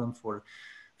Enterprise Forum, for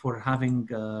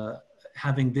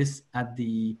having this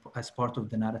as part of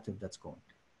the narrative that's going.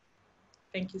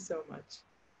 Thank you so much.